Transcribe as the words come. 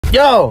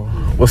Yo,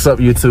 what's up,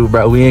 YouTube,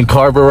 bro? We in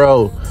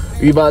Carborro.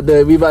 We about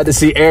to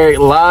see Eric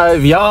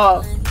live,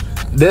 y'all.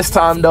 This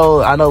time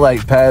though, I know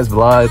like past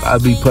vlogs, I'll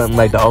be putting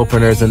like the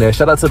openers in there.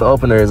 Shout out to the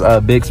openers,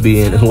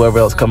 Bixby and whoever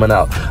else coming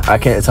out. I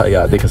can't tell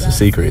y'all, I think it's a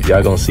secret.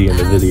 Y'all gonna see in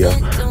the video.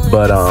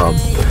 But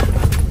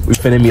we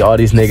finna meet all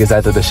these niggas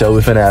after the show.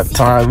 We finna have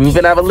time. We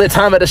finna have a lit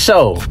time at the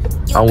show.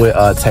 I'm with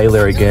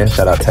Taylor again.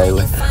 Shout out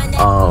Taylor.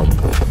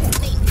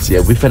 So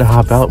yeah, we finna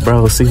hop out,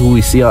 bro. See who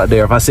we see out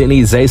there. If I see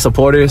any Zay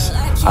supporters,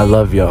 I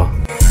love y'all.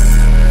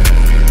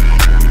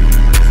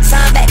 So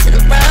I'm back to the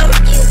road.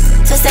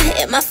 Twist I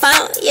hit my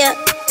phone, yeah.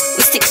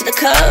 We stick to the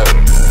code.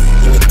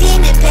 You a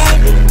demon,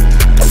 baby.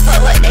 Before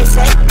what they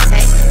say.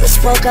 We just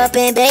woke up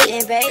in bed.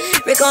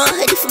 Rick on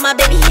hoodie for my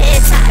baby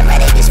head tie.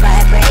 Right at this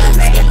vibrate.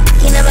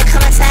 He never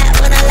come outside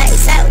when I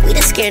lights out. We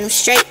done scared him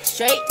straight.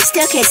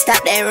 Still can't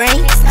stop that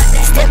rain.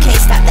 Still can't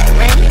stop that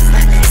rain.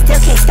 Still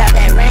can't stop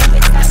that rain.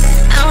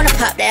 I wanna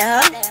pop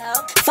that hoe.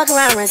 Fuck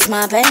around, rinse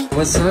my baby.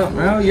 What's up,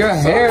 bro? Your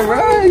hair,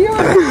 bro. Your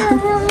hair,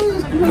 bro.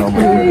 No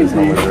more dreams,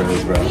 bro. No more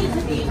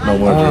dreams.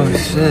 Oh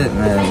shit,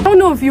 man. I don't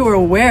know if you were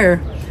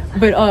aware,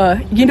 but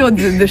you know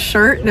the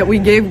shirt that we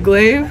gave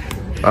Glaive?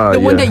 The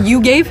one that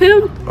you gave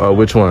him?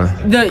 Which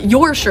one?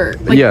 Your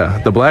shirt. Like,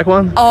 yeah, the black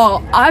one?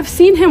 I've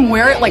seen him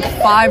wear it like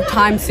 5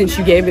 times since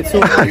you gave it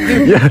to him. Like,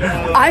 dude,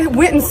 yeah. I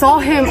went and saw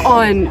him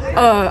on,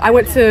 I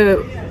went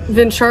to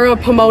Ventura,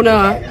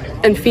 Pomona,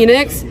 and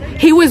Phoenix.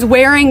 He was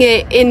wearing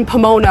it in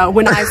Pomona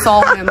when I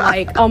saw him.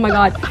 Like, oh my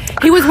God.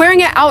 He was wearing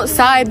it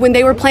outside when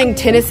they were playing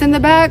tennis in the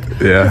back.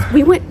 Yeah.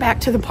 We went back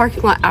to the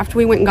parking lot after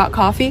we went and got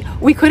coffee.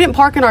 We couldn't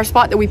park in our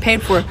spot that we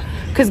paid for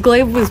because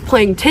Glaive was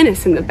playing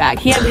tennis in the back.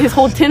 He had his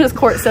whole tennis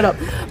court set up.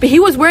 But he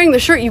was wearing the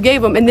shirt you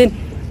gave him, and then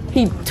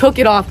he took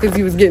it off because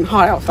he was getting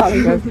hot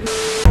outside.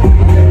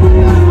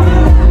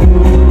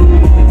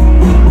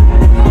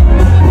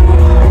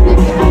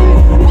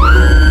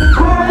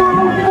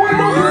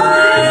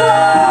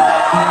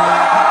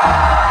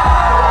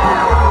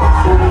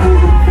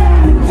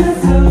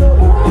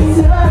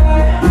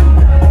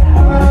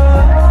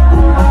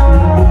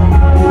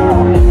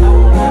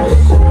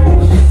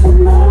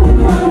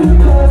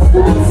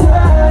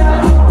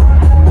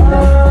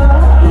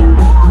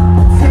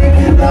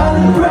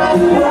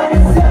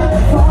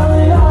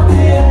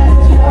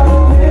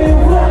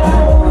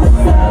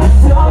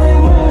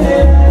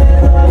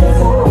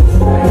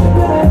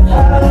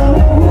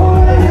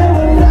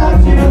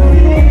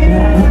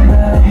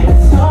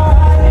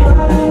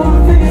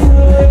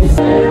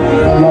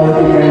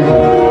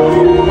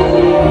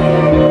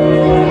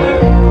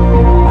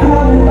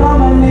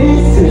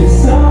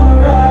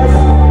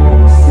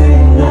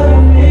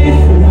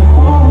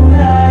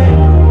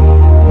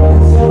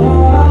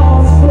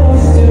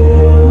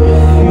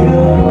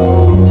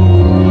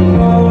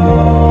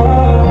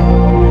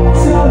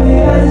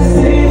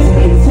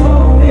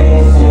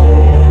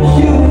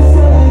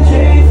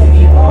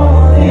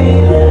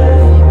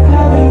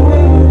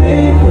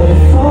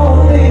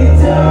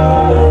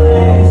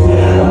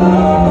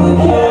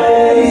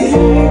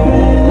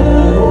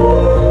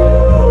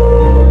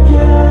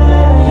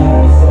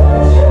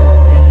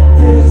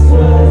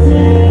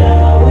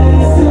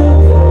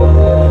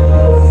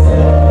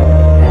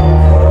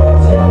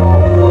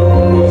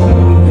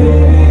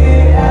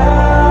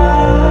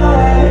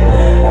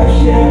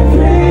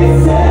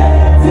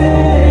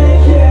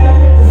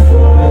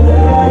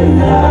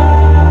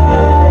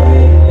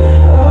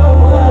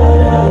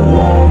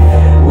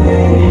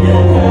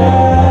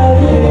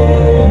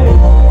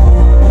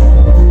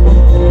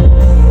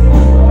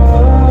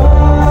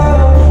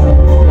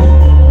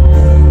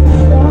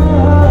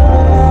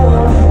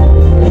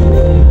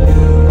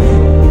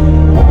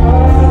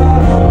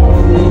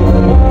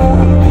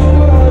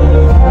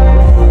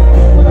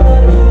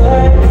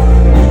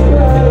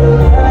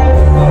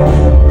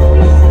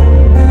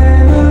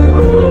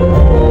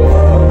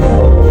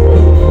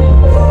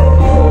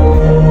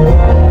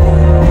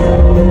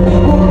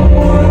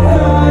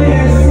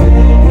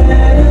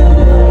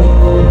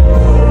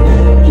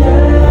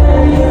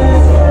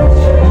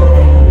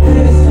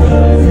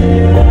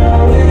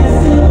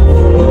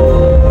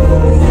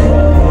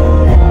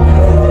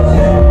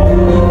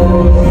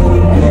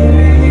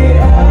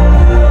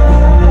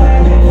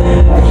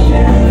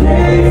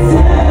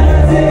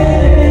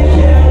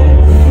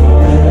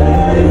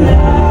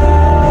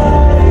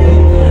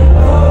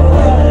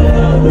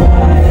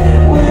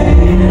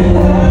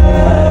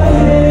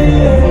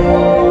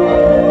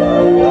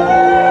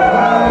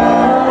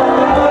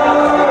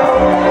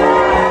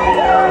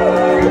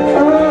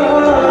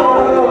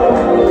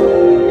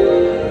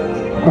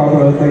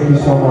 Carborro, thank you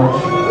so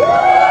much.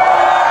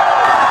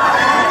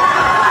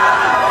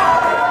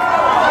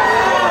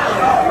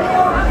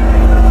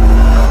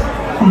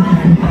 Thank you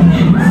for your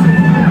patience.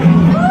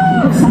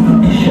 We've got something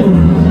to show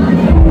you.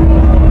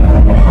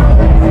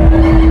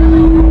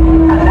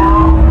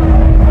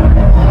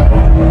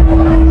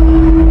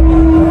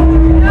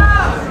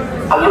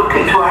 A look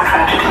into our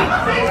tragedy.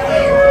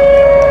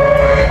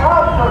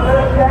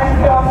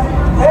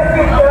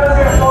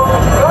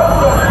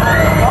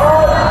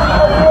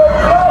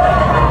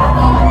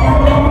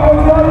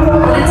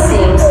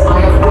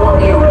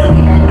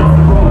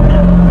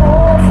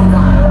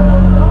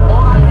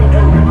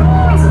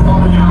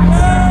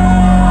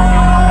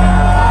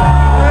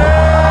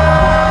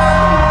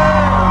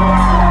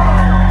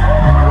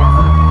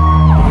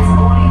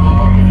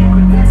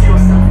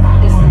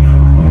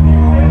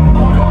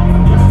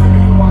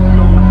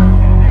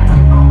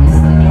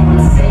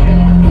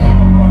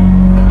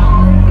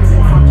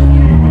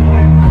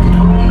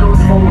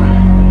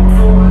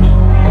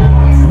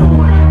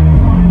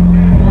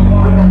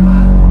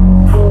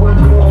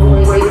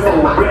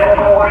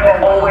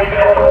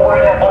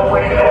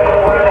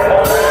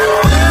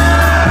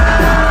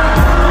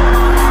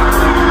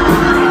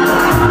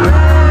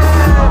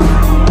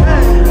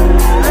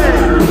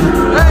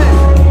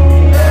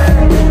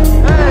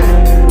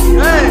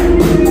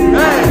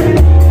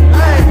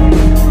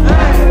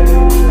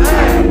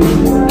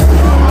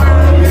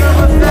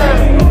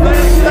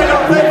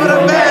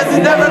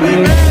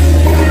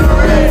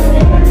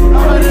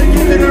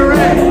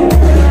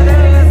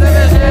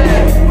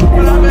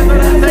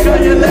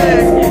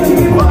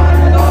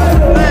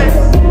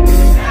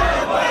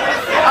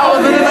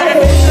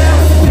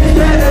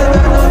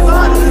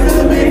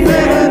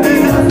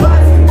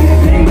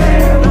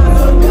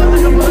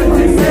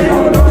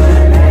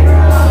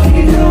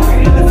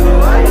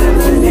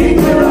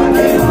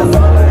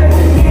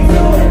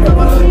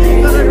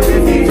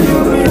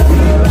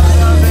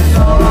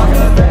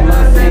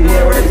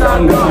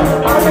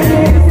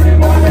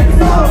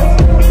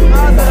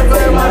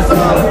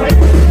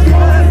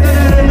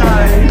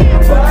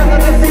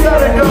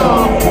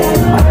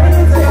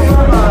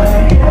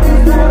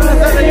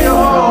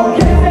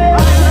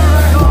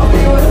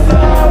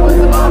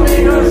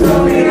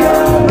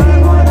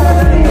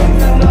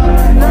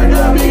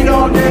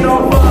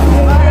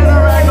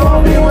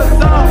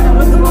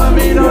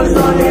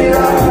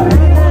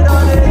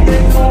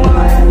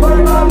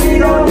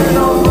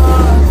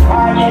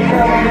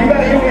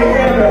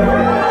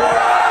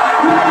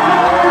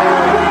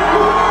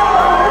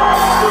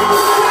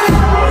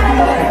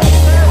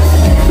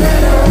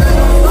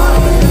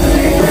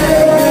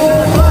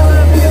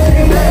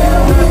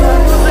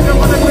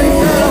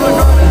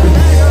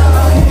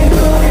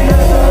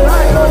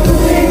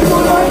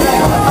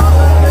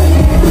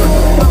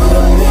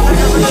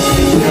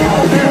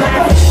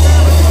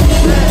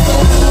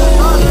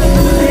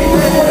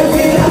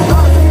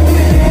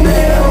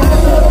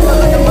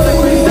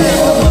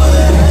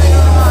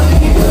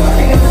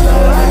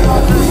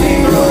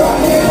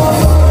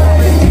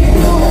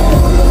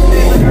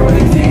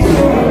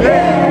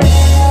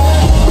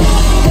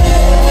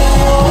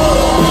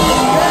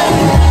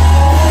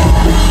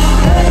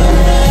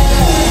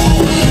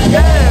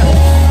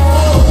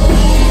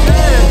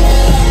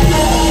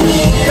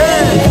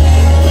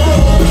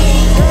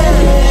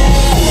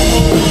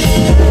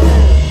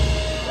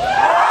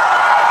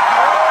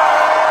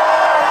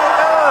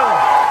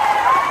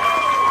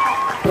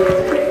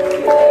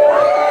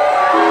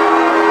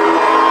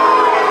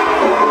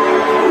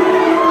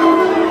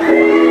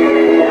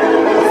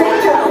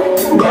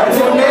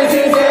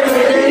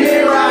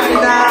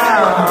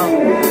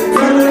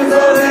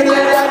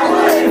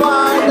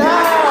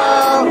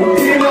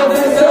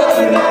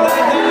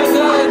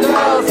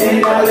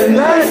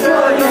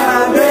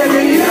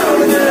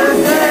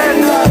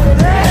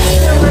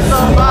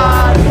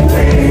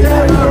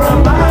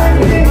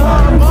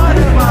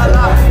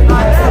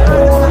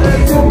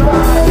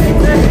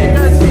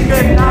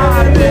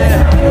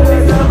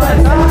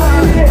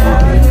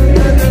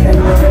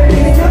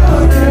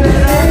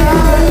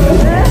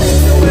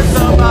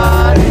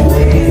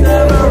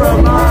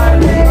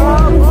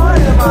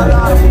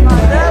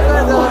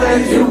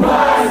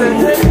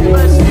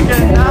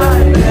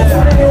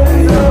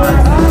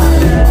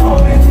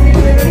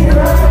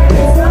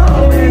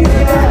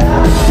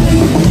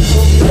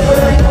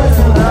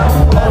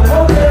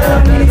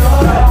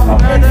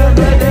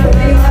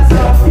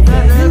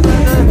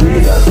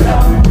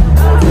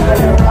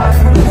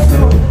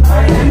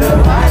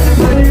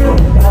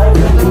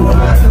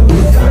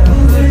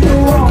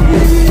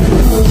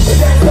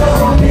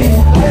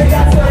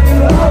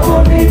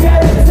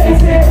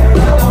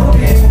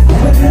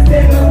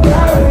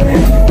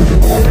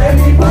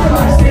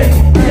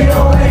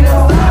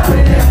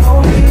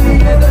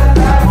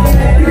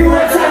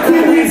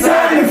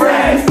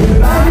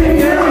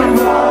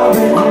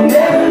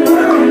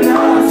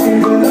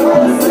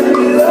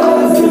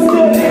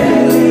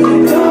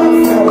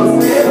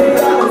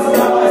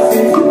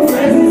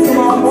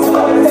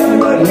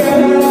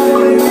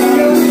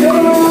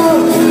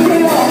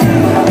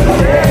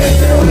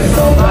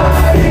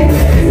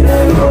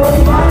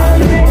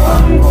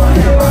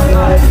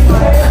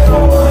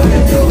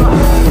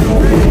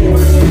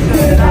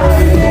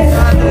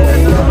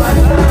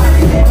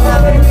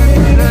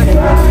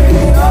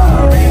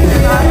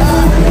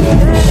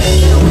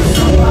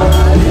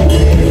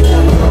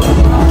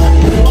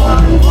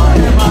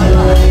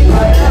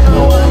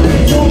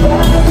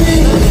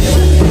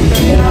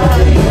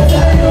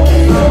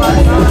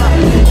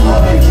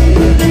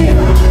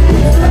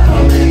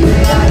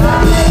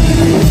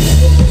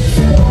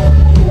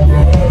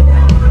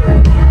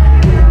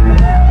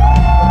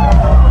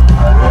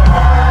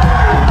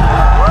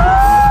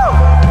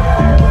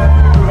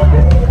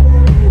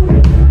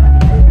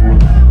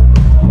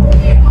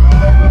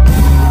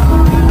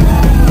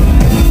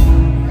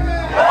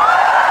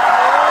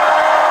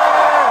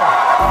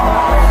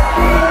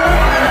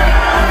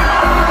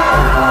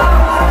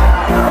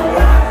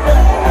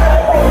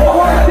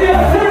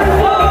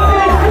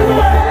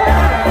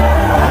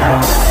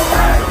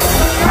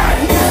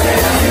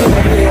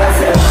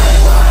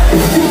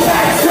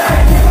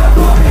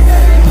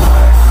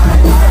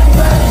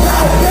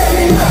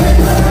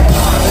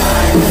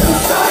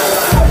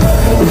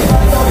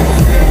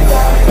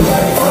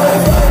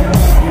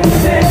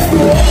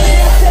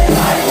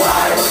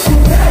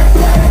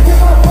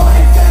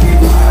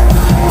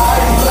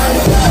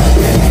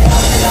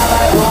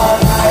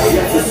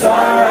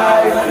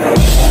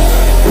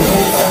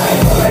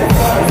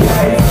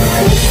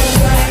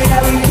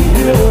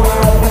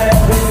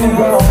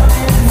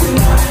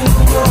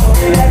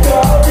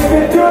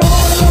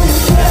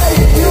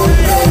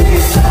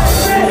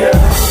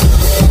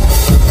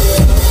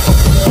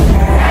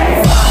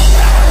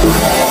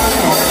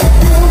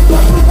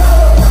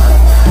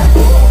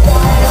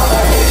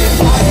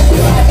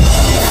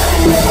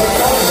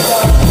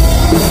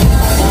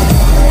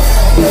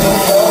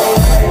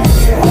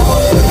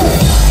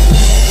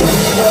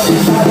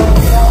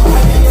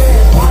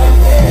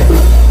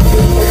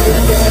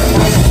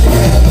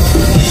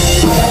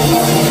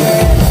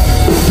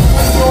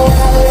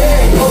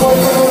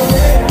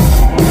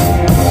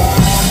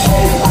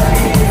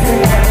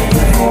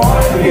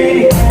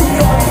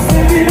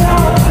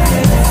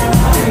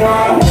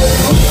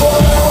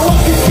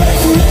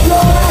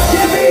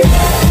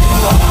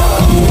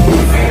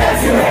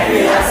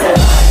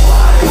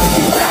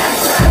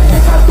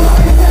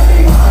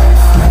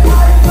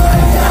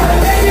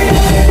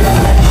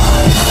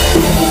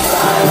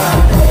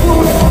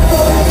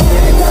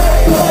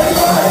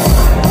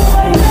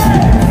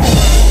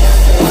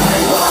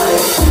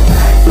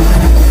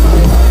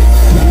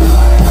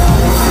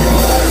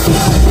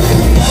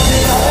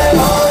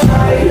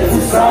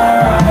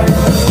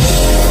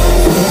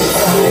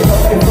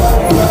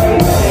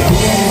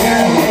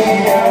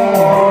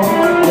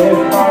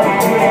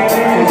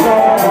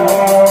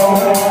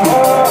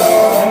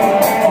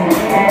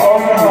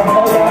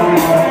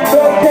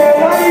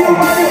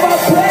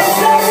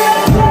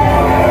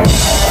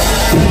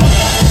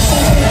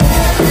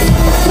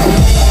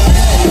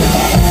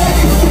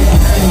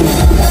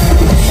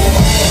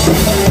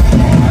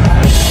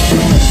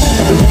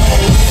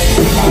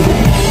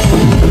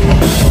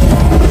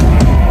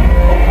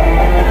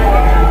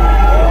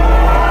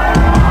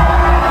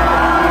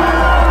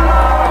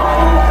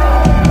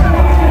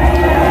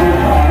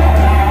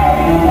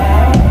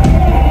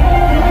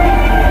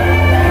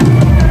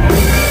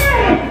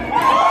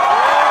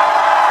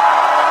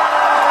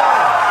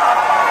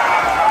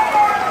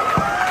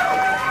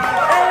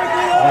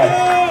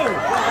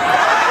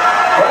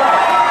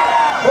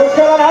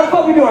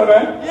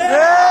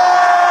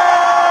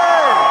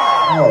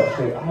 Oh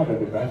shit, I haven't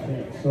been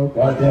mentioning so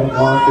goddamn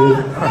long,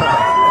 dude.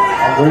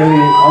 I'm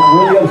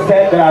really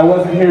upset that I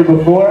wasn't here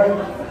before,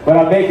 but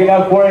I'm making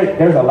up for it.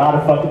 There's a lot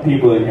of fucking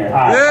people in here.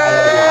 Hi.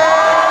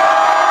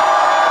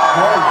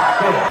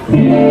 Oh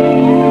shit.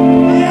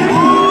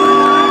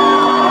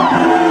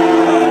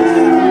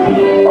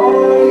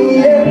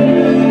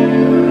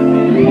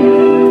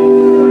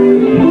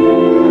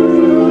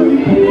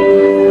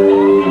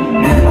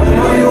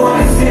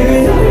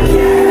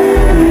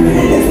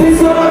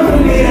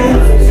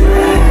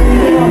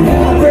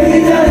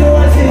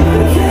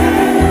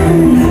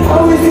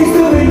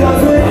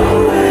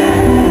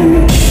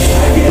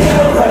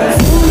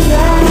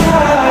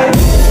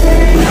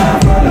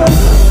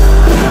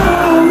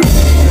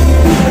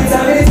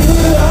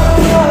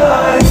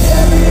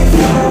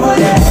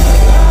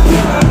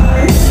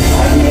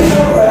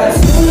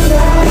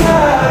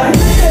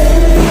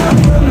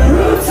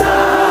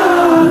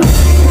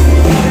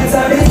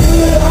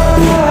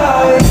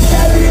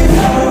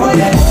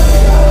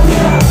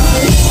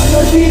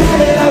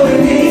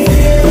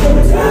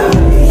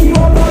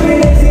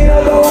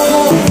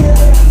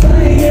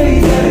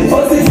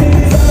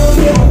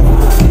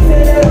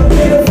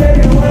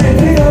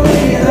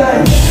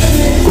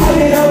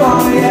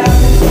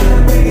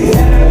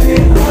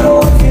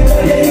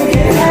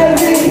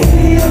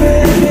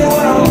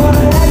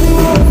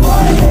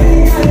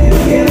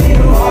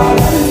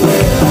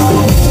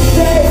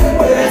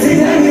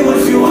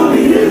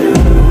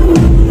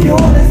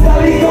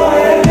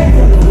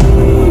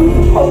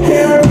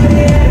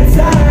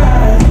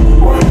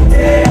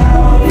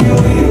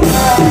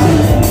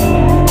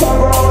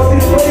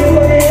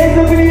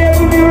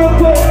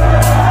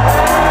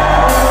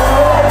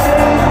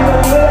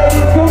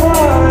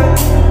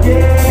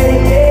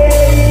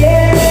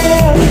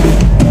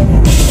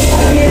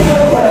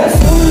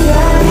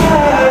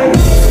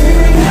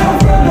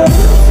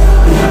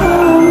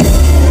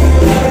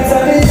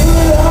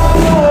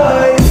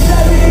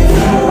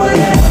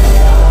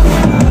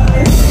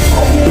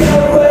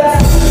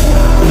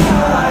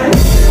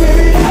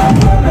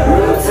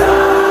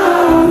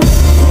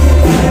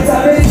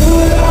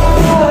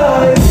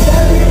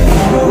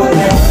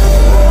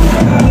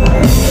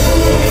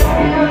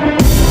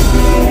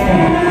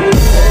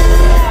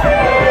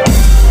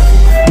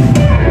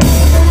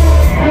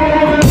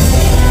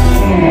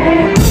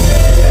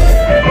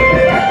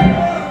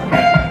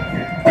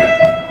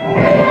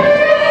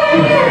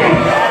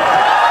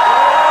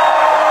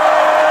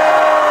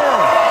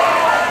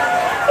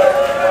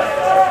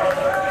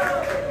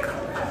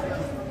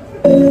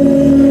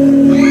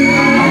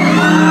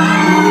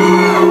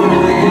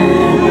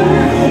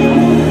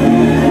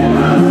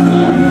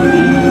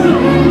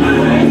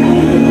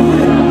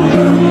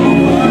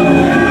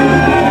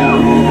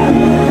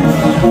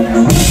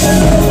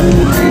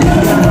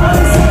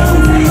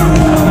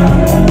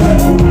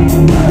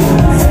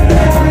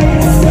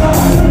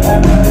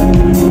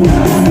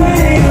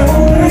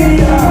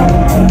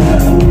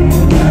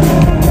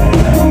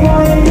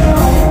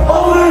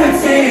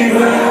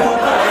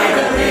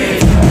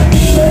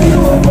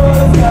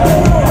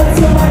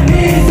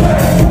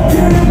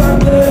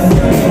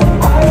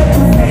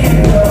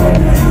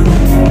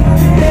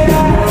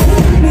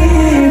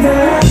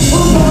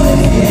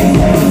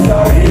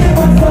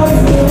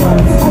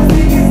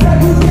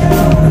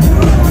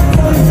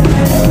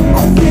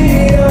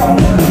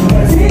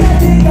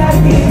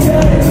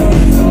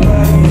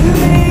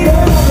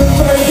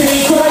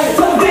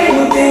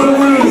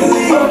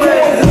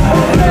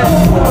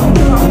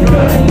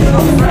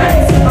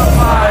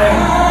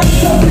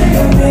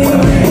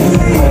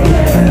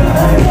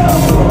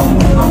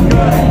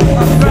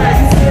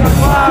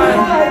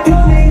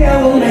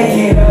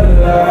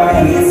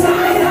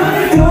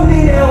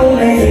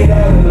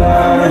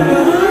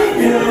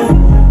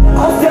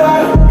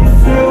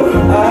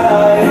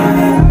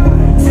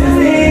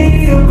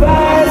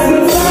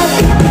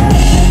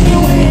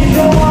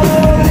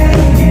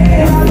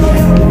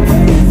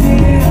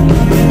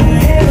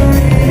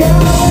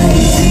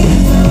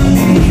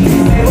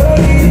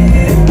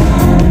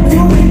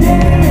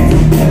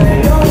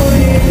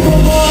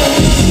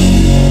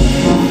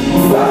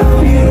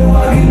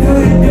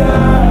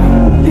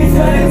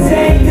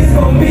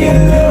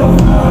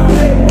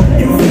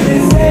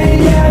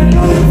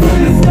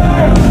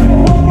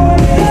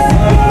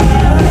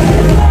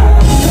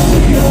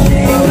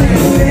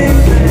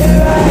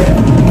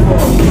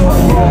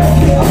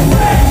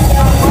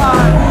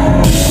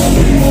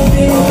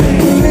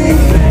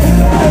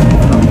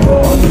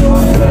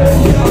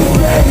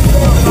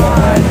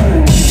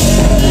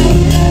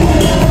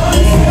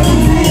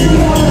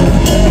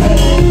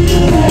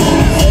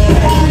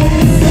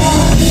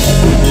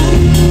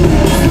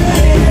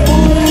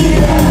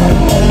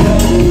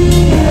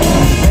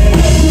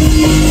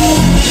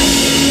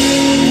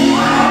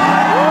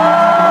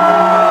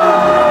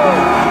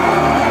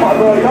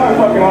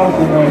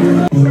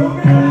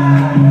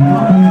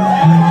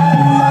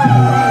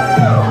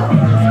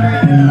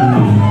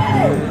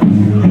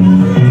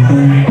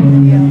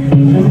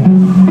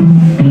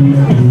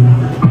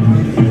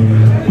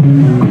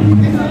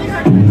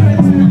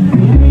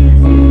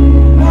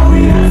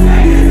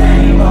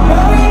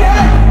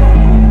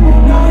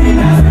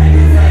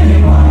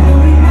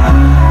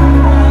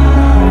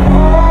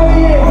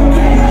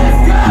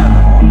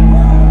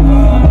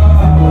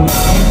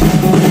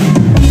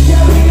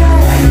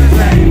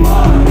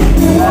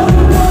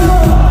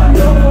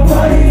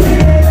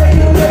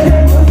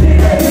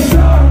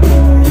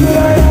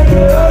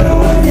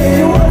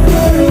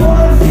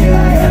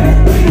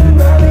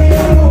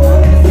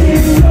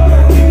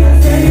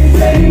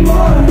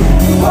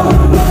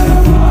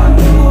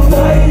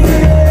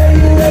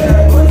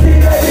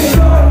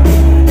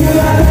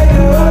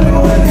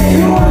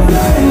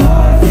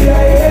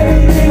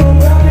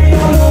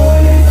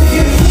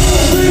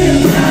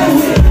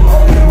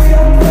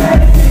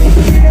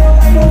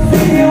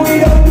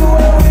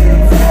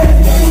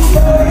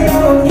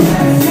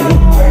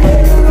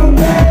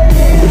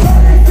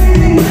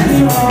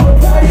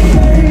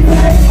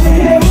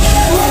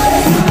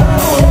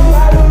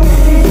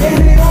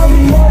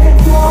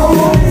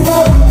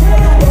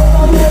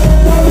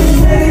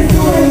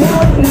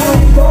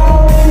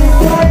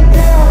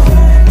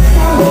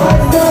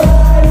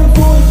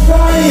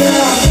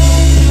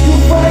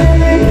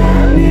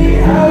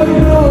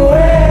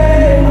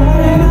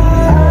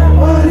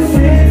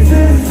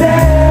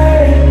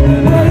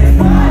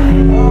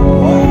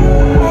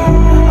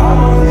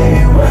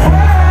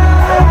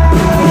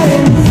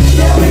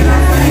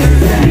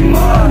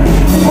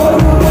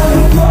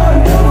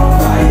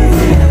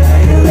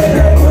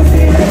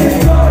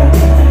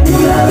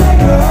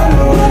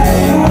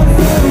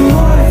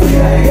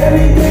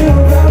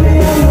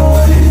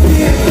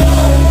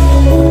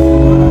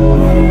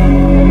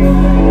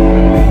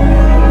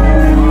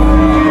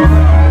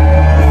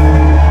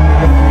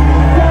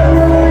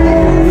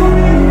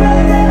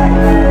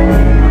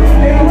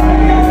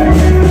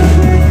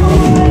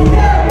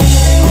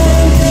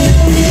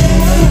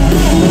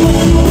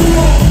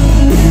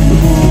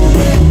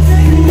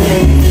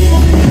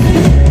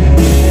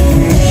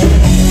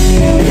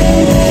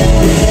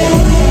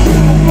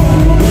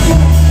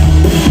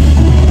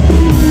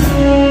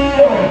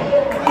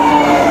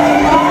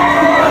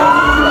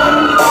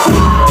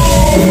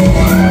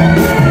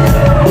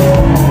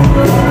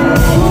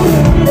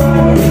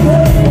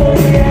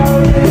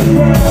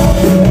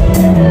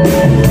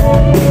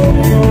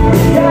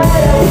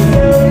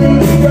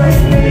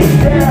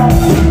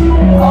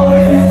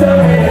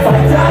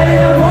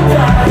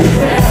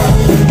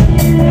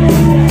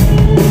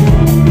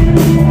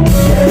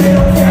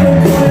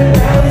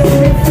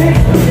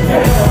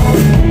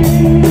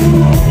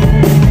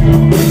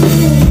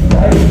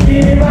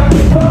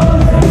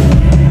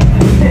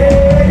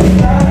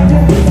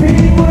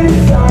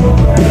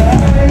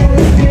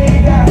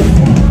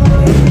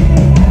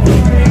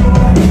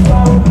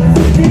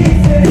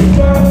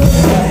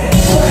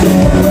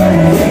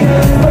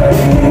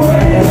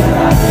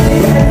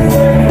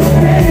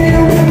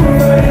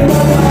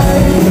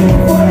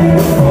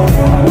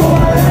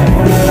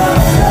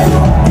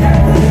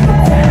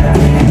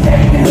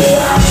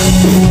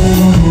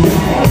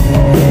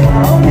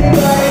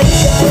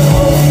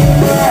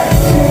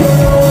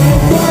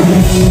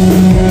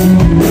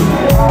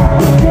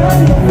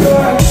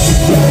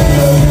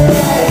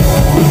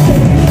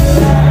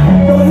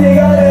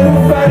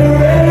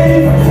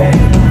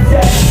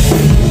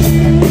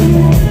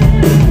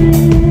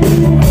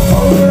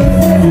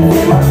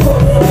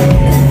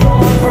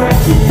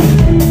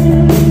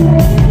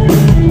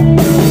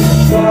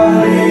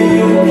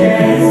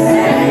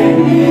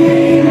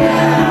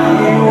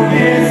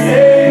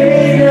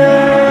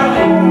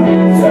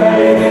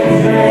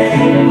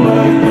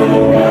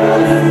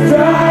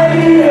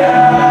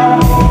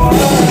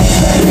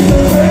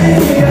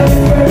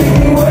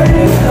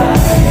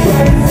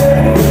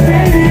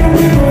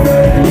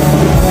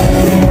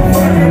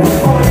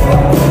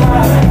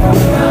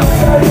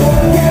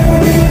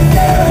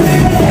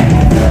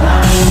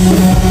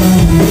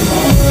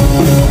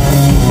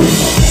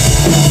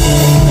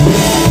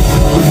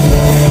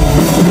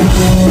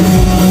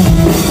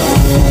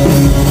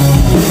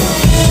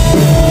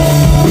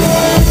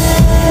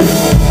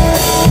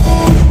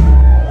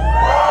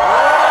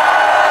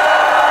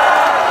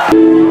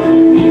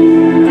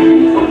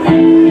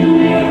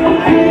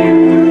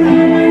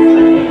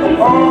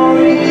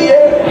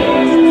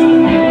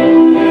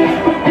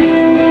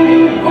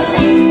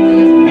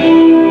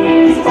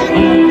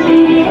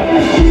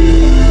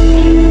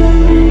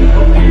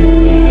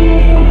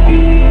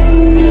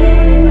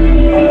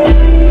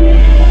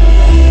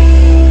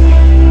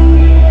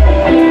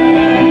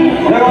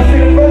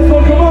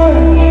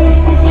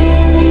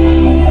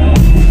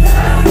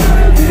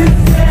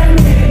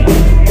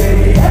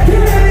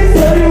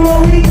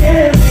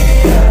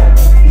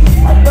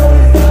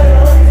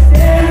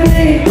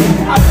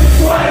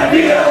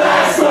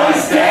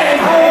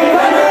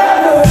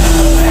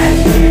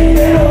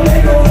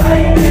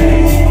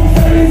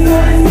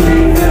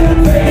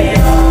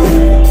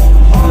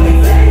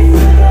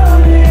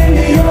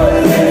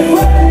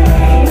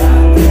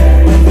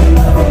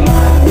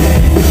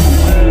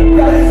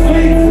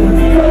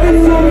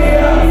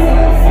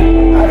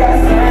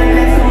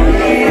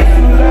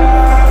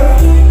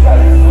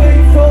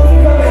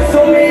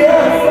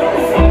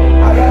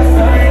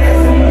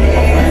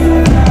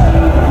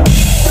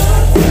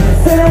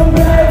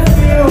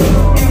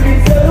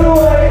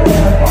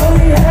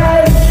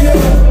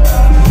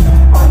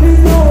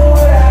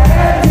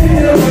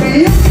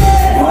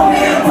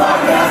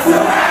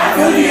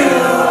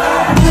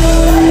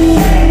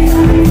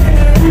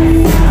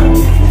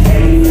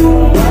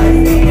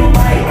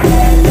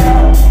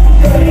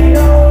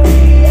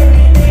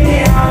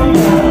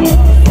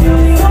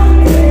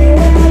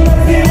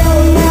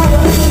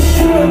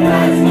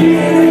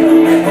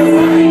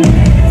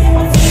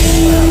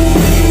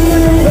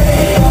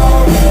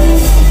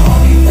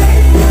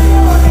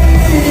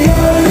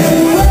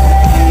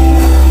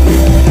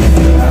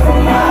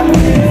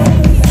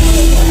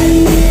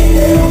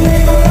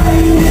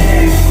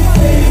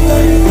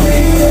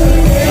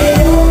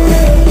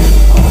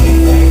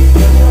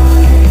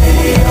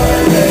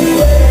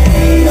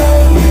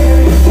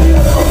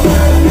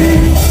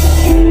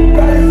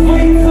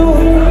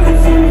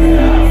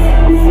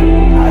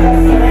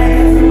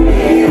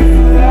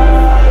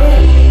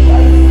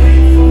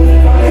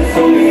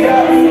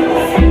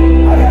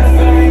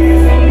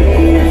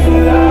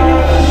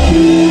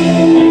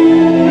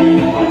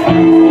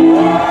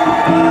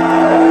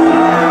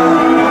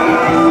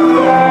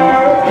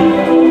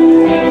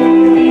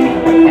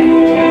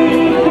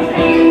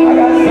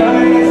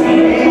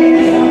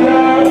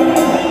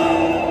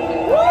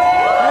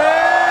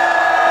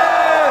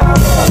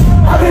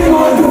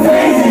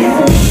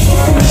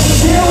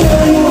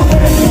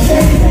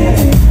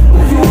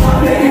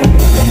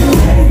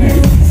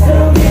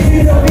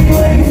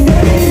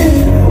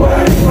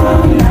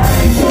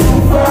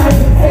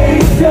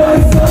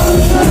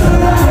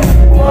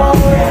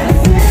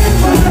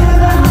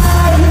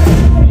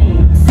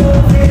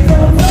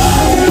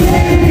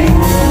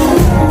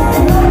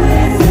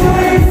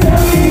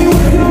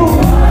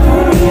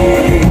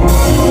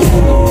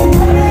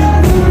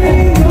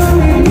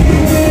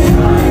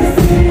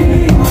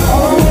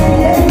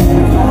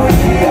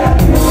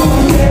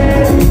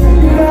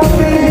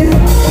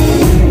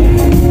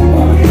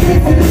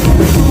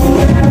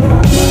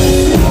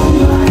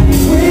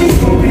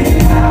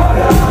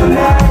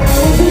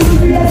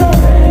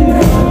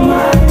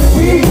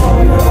 We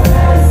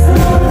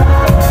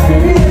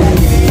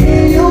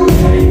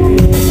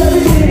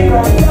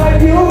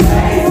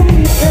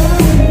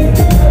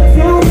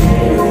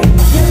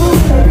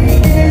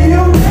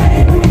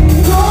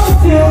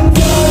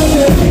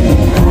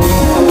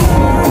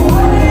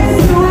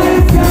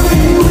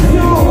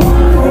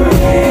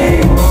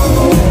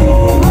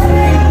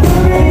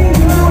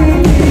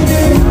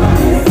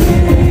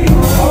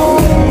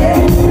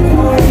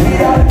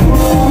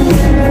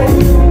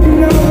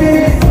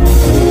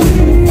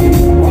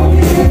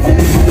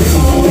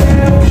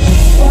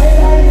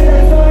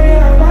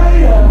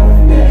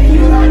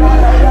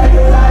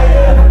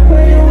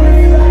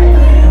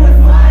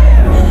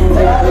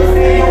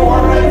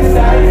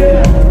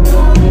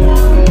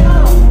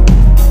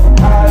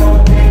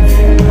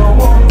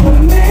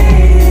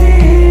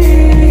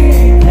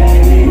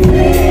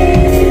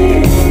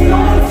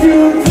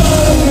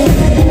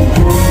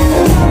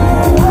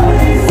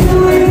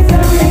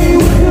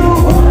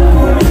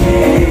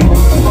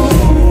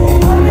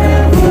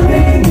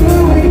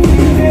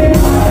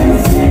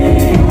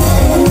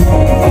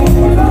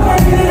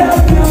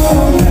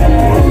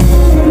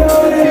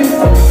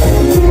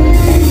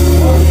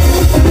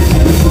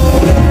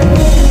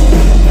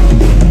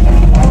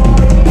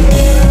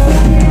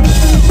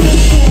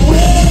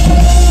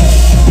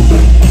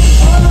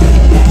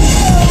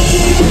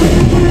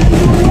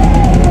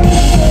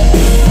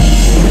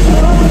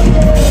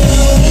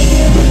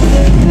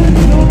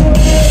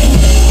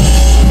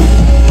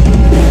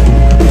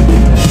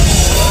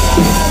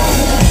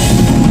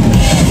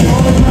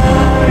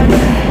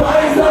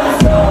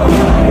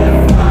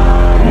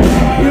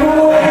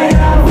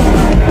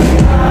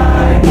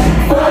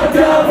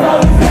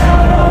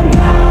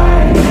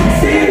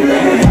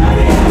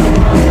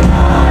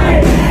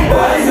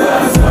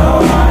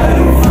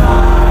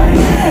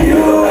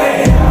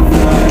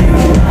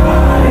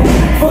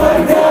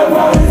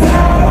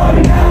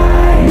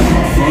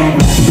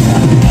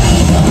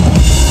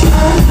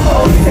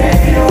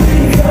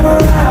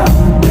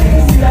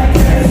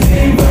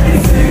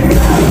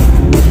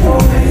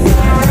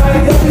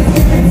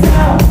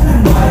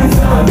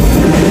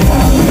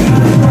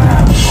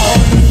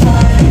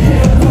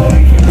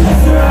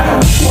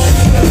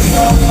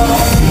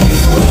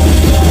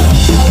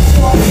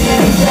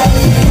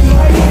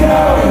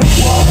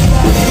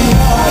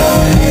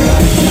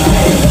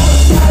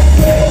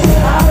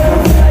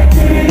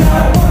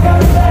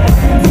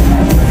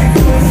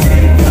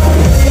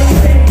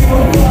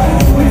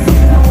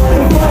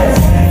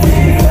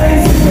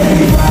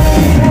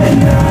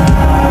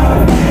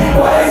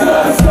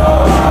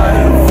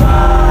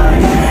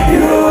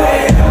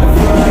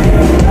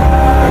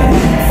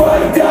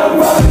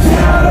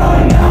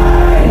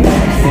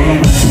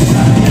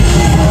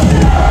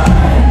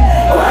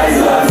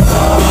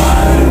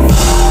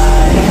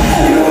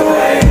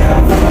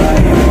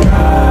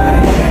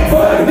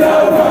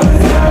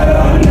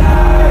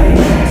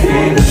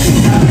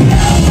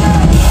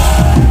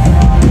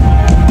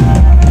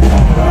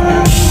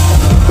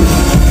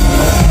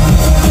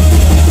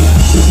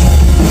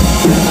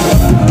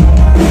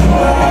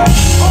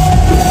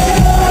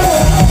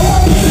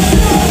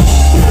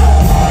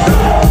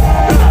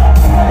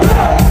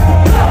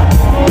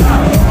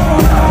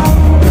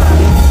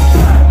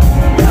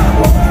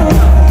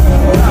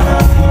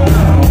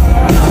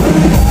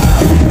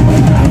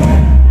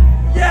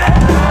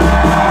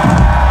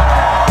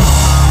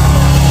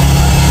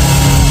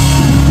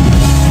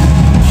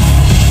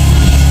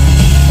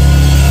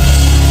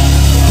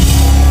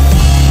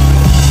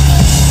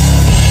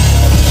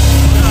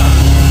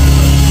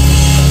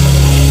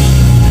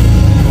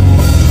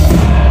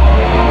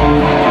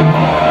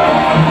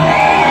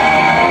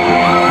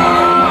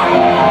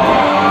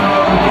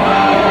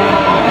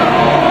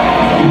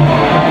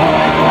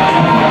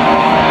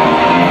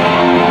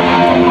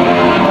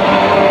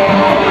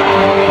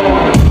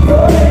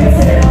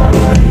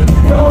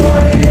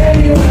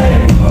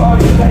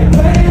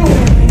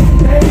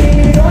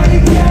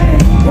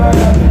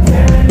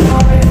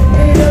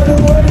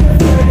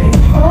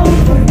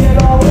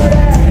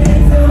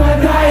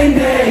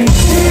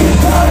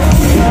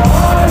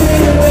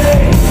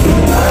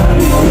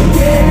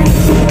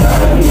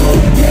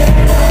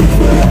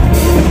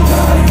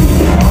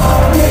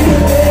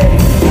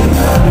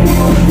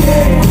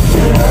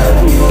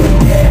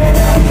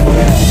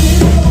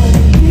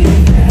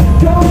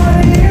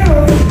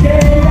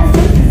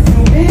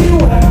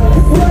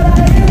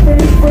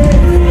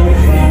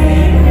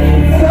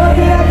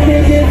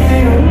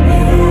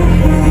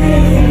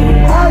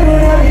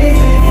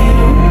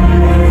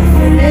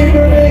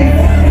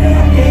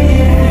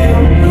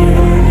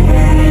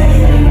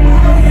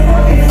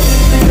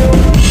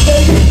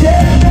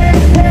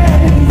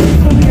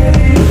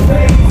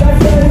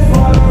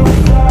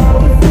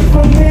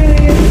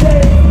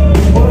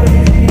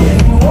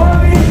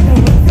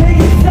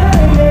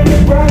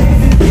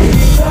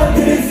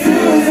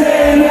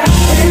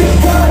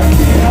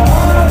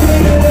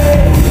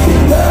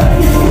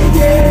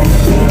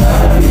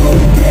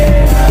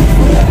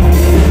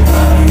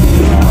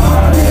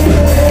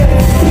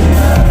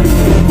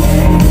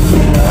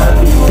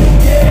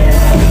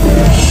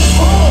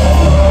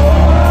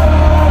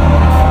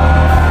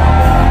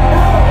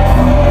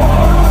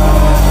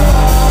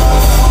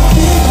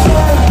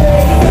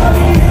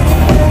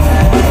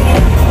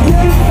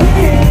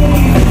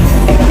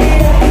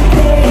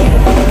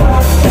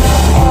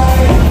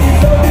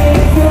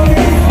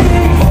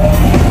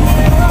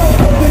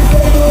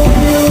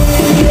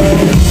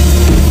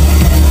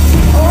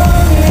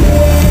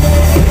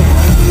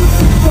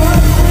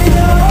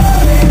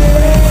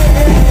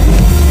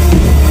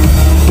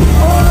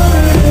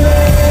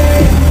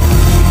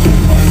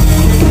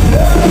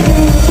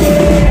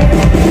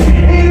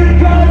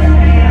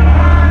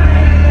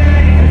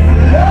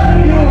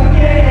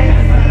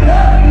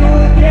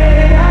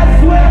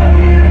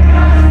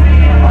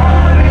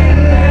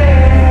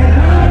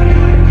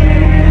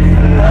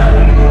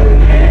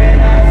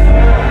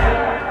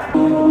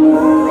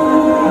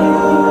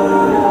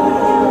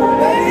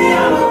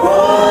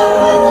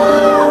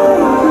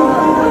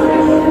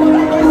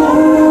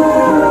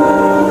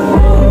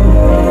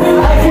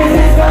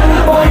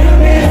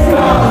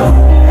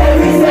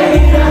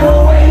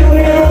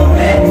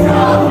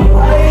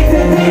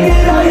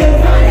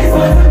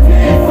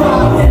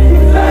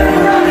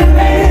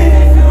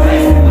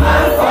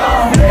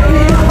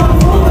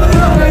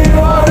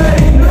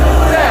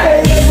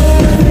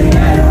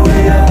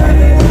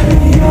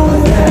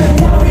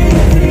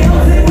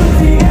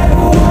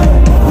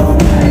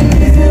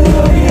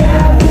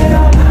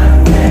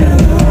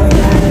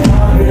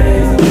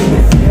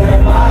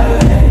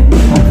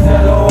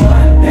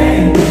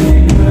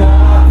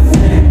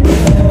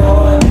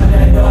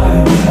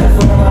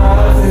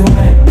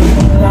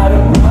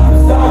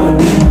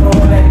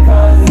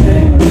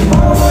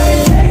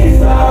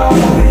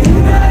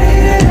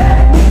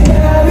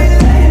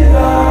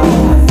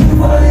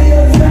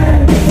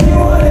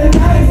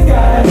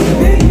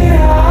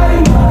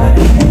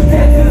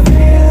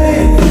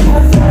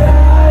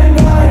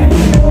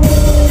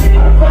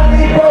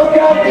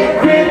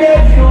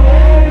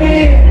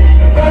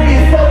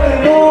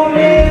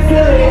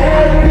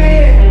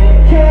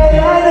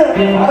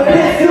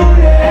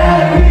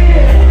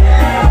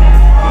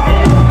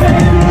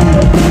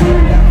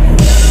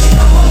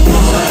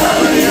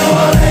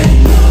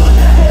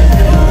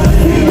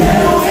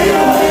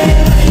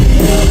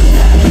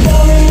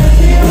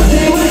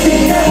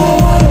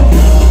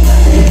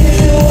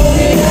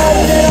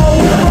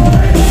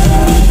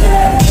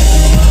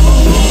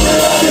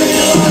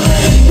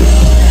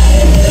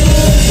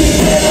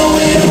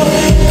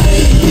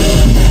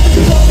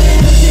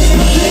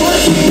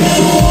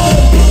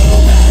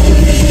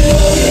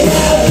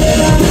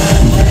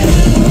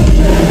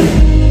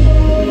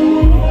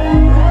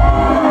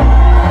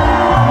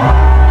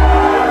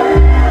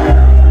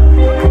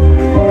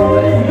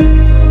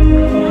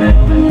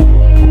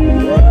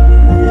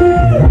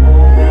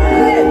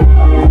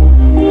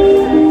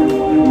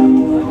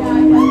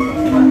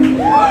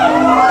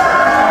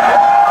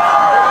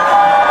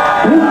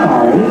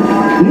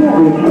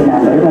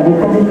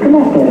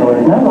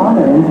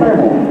longer in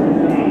service.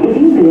 If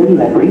you feel you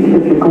have reached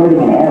this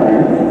recording in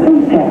error,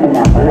 please check the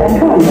number and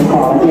try to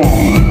call again.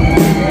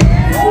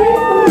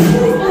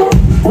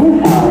 We're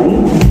sorry.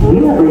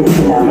 You have reached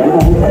a number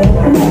that has been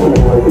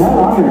disconnected or is no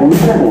longer in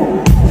service.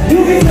 You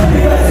can tell me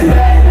what's your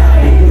bad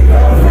night.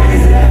 Girl,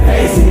 crazy that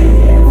face it.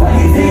 Like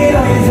you did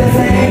on your just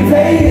ain't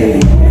played it.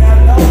 And I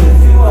know that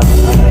you are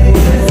somebody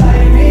just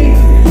like me.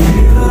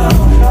 You know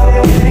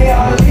that when they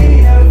all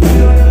leave, never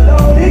feel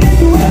alone. If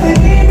you ever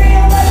need me,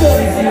 I'm like, oh,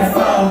 it's your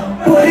fault.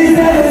 But it's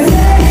never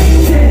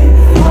changing.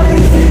 All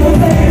these people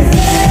say the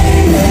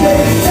same. And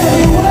baby, tell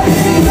me what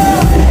you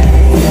know.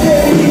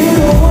 Baby, you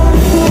don't want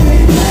to be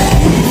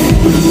changing.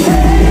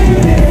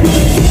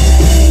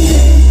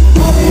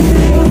 All these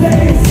people say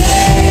the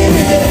same.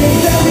 And baby,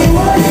 tell me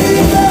what you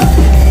know.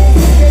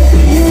 Baby,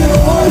 you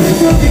don't want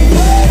to be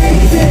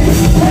changing.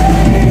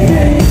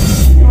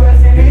 You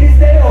asking me to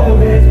stay over,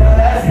 bitch, my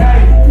last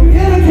night.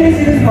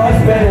 Communication is much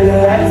better than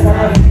last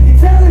time. You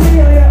telling me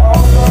on your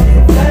own, going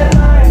from that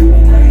line.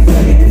 Now you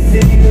stuck in the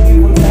city looking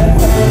for that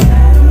time.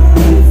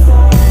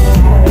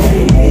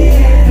 Hey,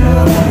 yeah,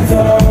 I'm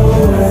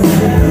told.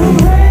 I'm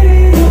ready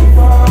to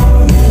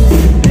fall.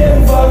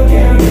 Never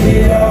fucking be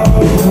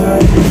over.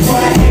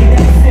 Why I hate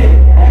that shit?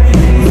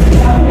 Everything's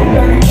about me,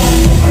 dirty,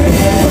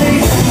 crazy,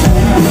 please.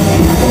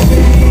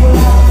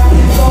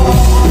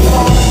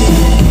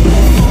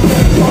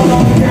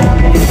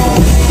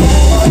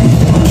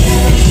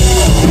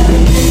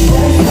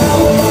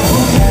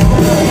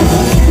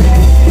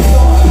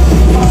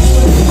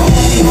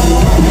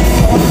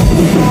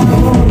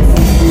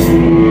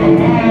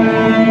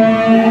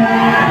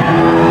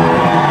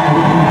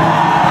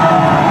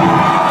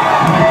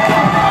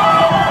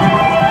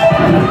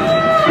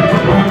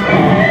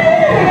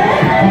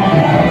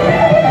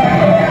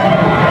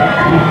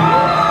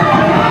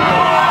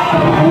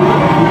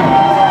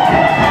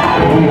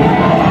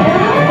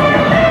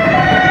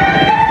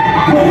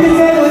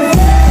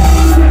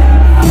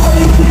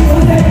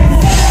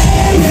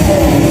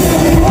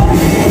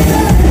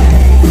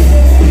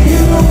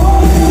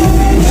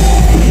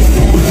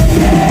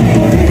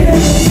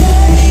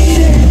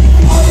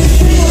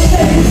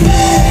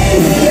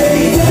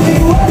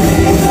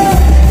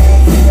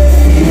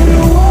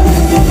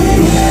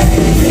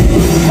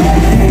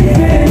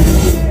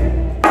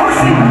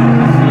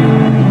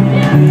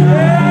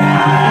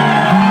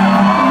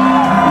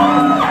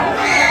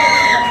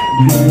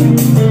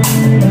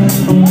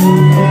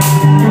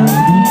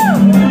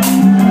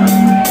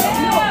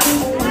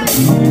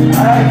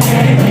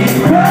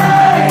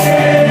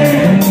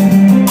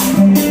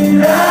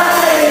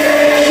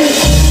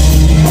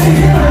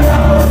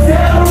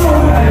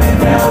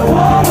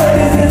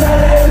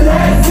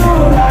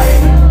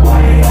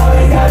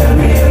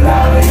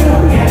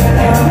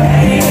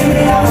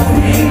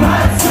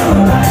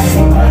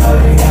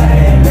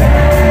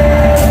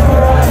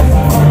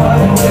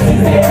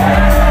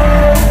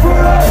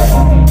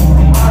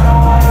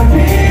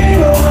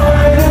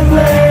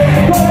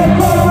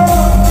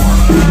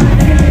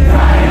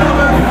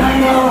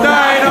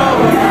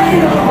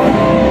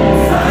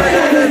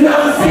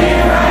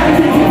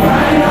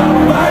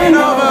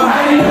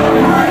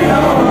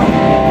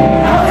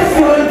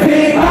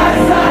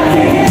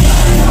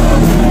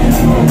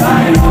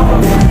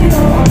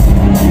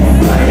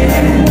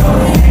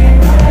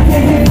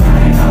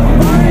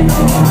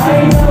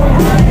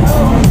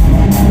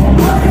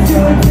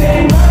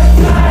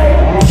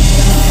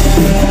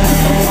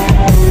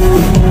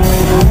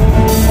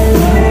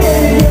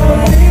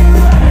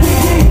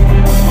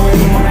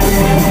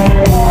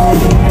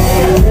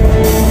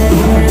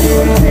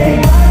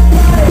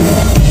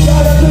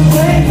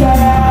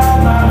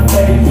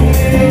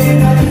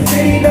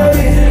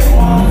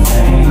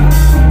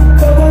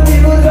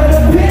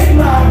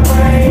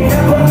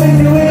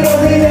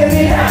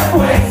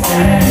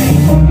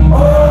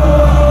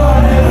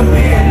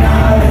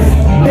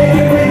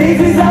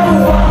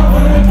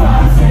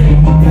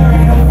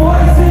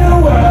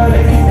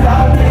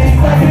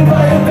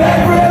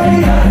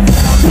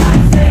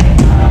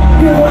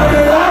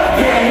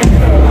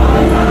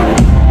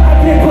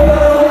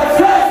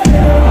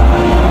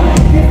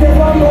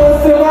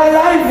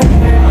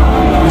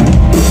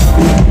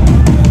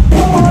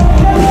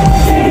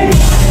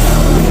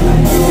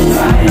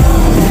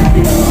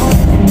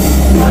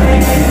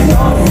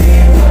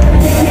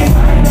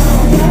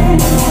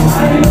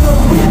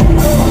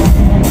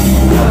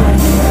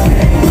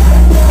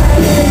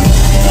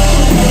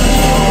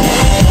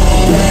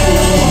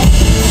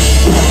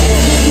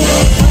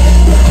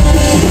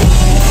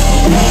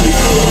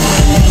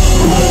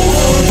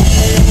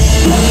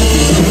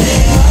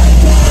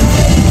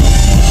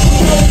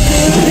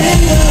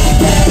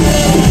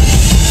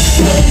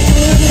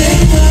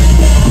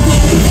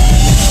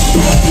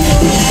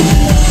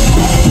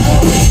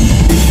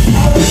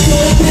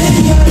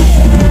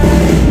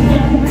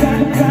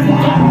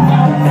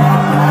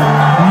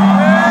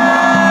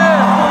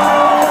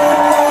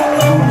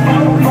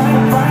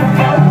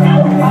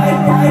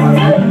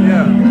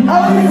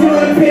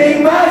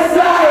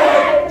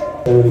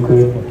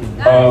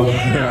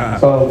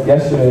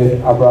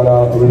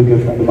 really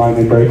good friend of mine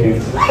named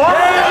Birkins. Before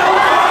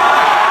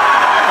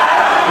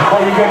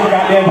you get your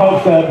goddamn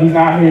hopes up, he's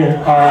not here,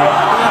 alright?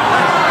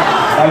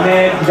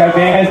 That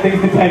man has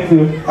things to tend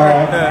to,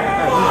 alright?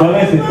 But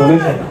listen,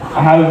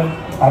 I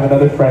have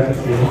another friend that's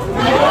here.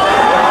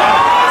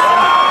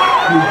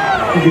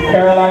 He's the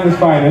Carolina's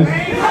finest.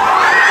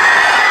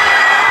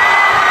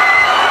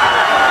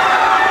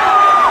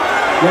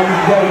 Ladies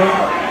and gentlemen,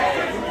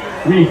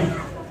 Reef.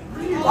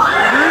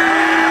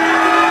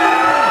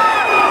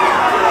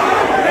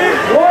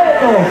 What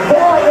the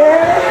fuck,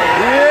 man?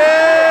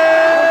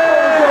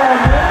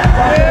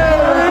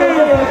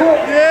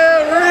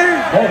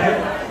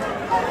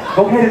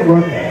 Go ahead and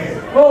run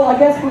that. Well, I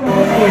guess we're gonna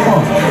listen to a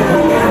song.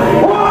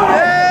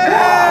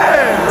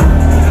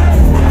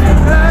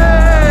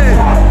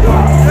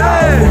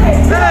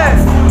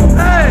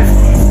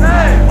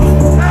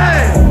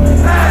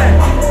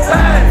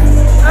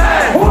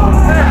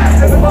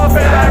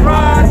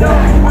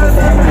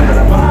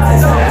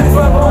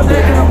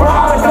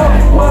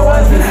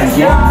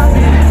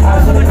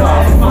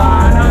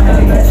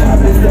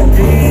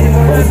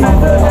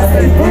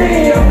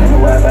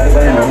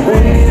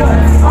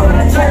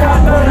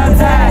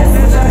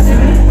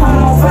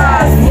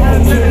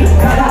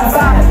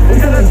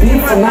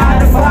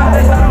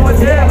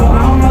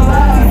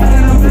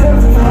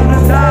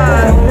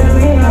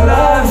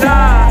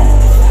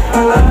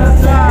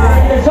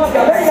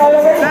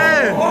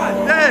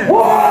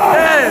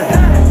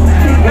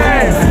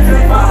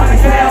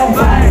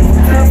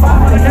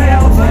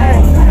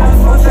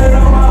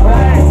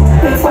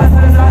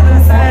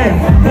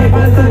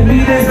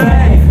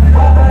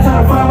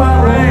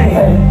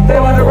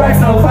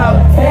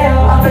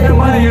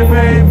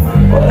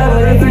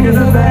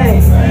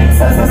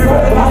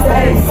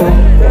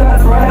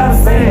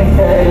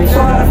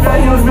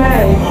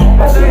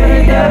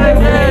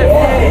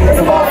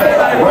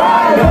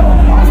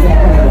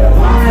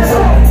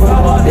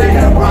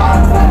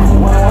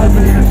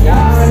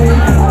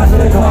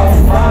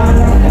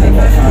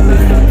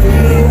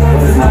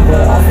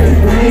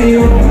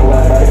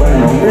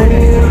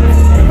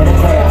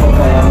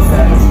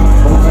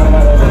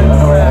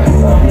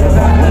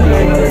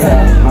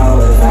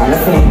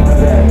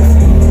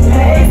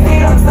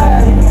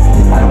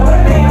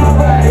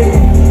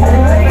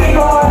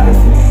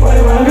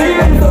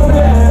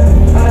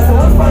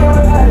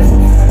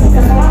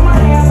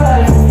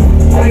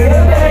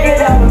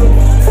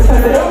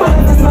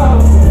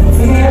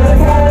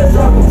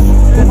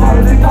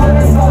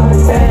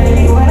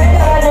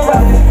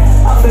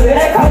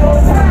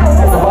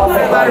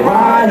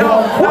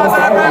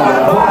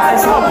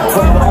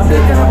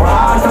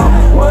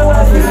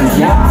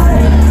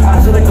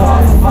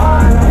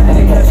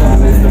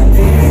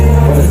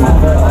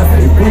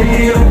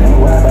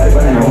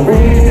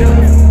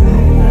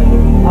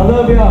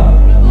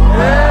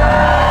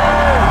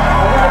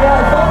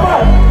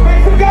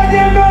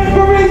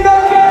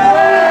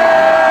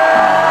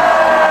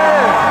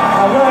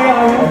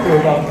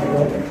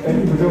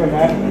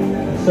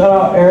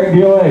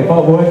 Ericdoa,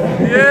 fuck boy.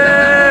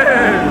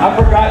 Yeah! I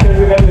forgot there's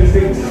another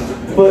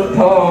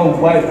 6-foot-tall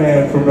white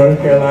man from North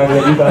Carolina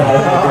that you thought I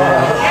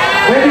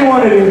was maybe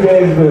one of these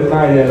days, but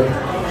not yet.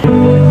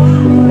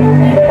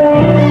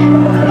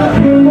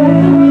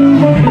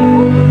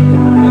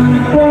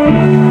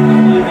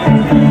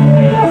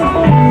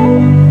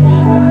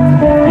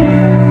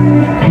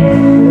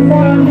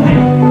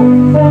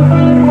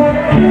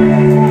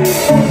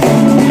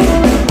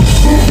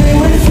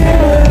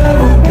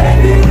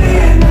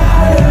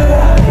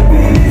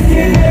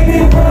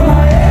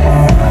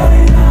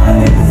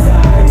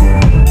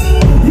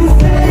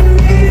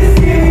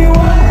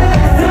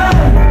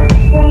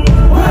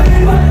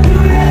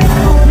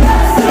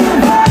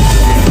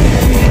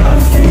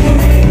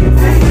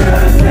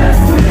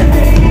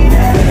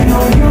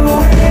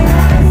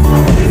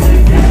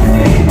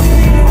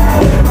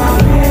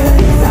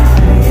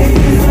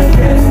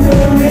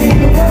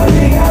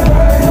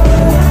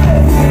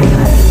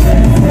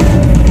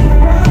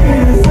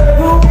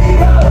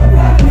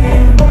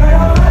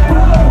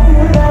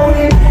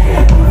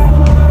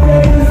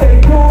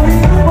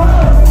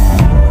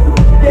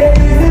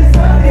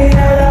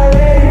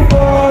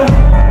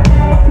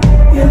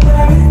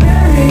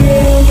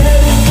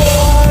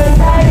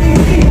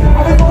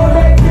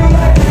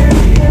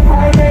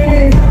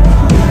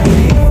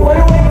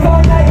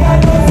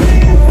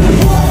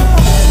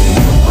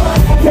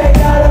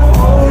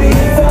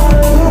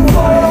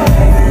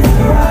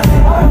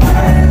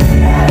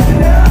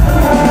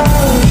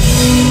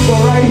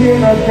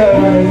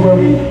 Where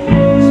we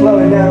slow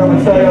it down, I'm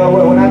gonna tell y'all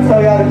what. When I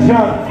tell y'all to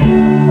jump,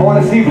 I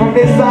want to see from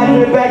this side to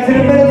the back to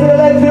the middle to the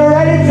left to the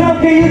right and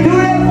jump. Can you do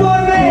that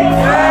for me?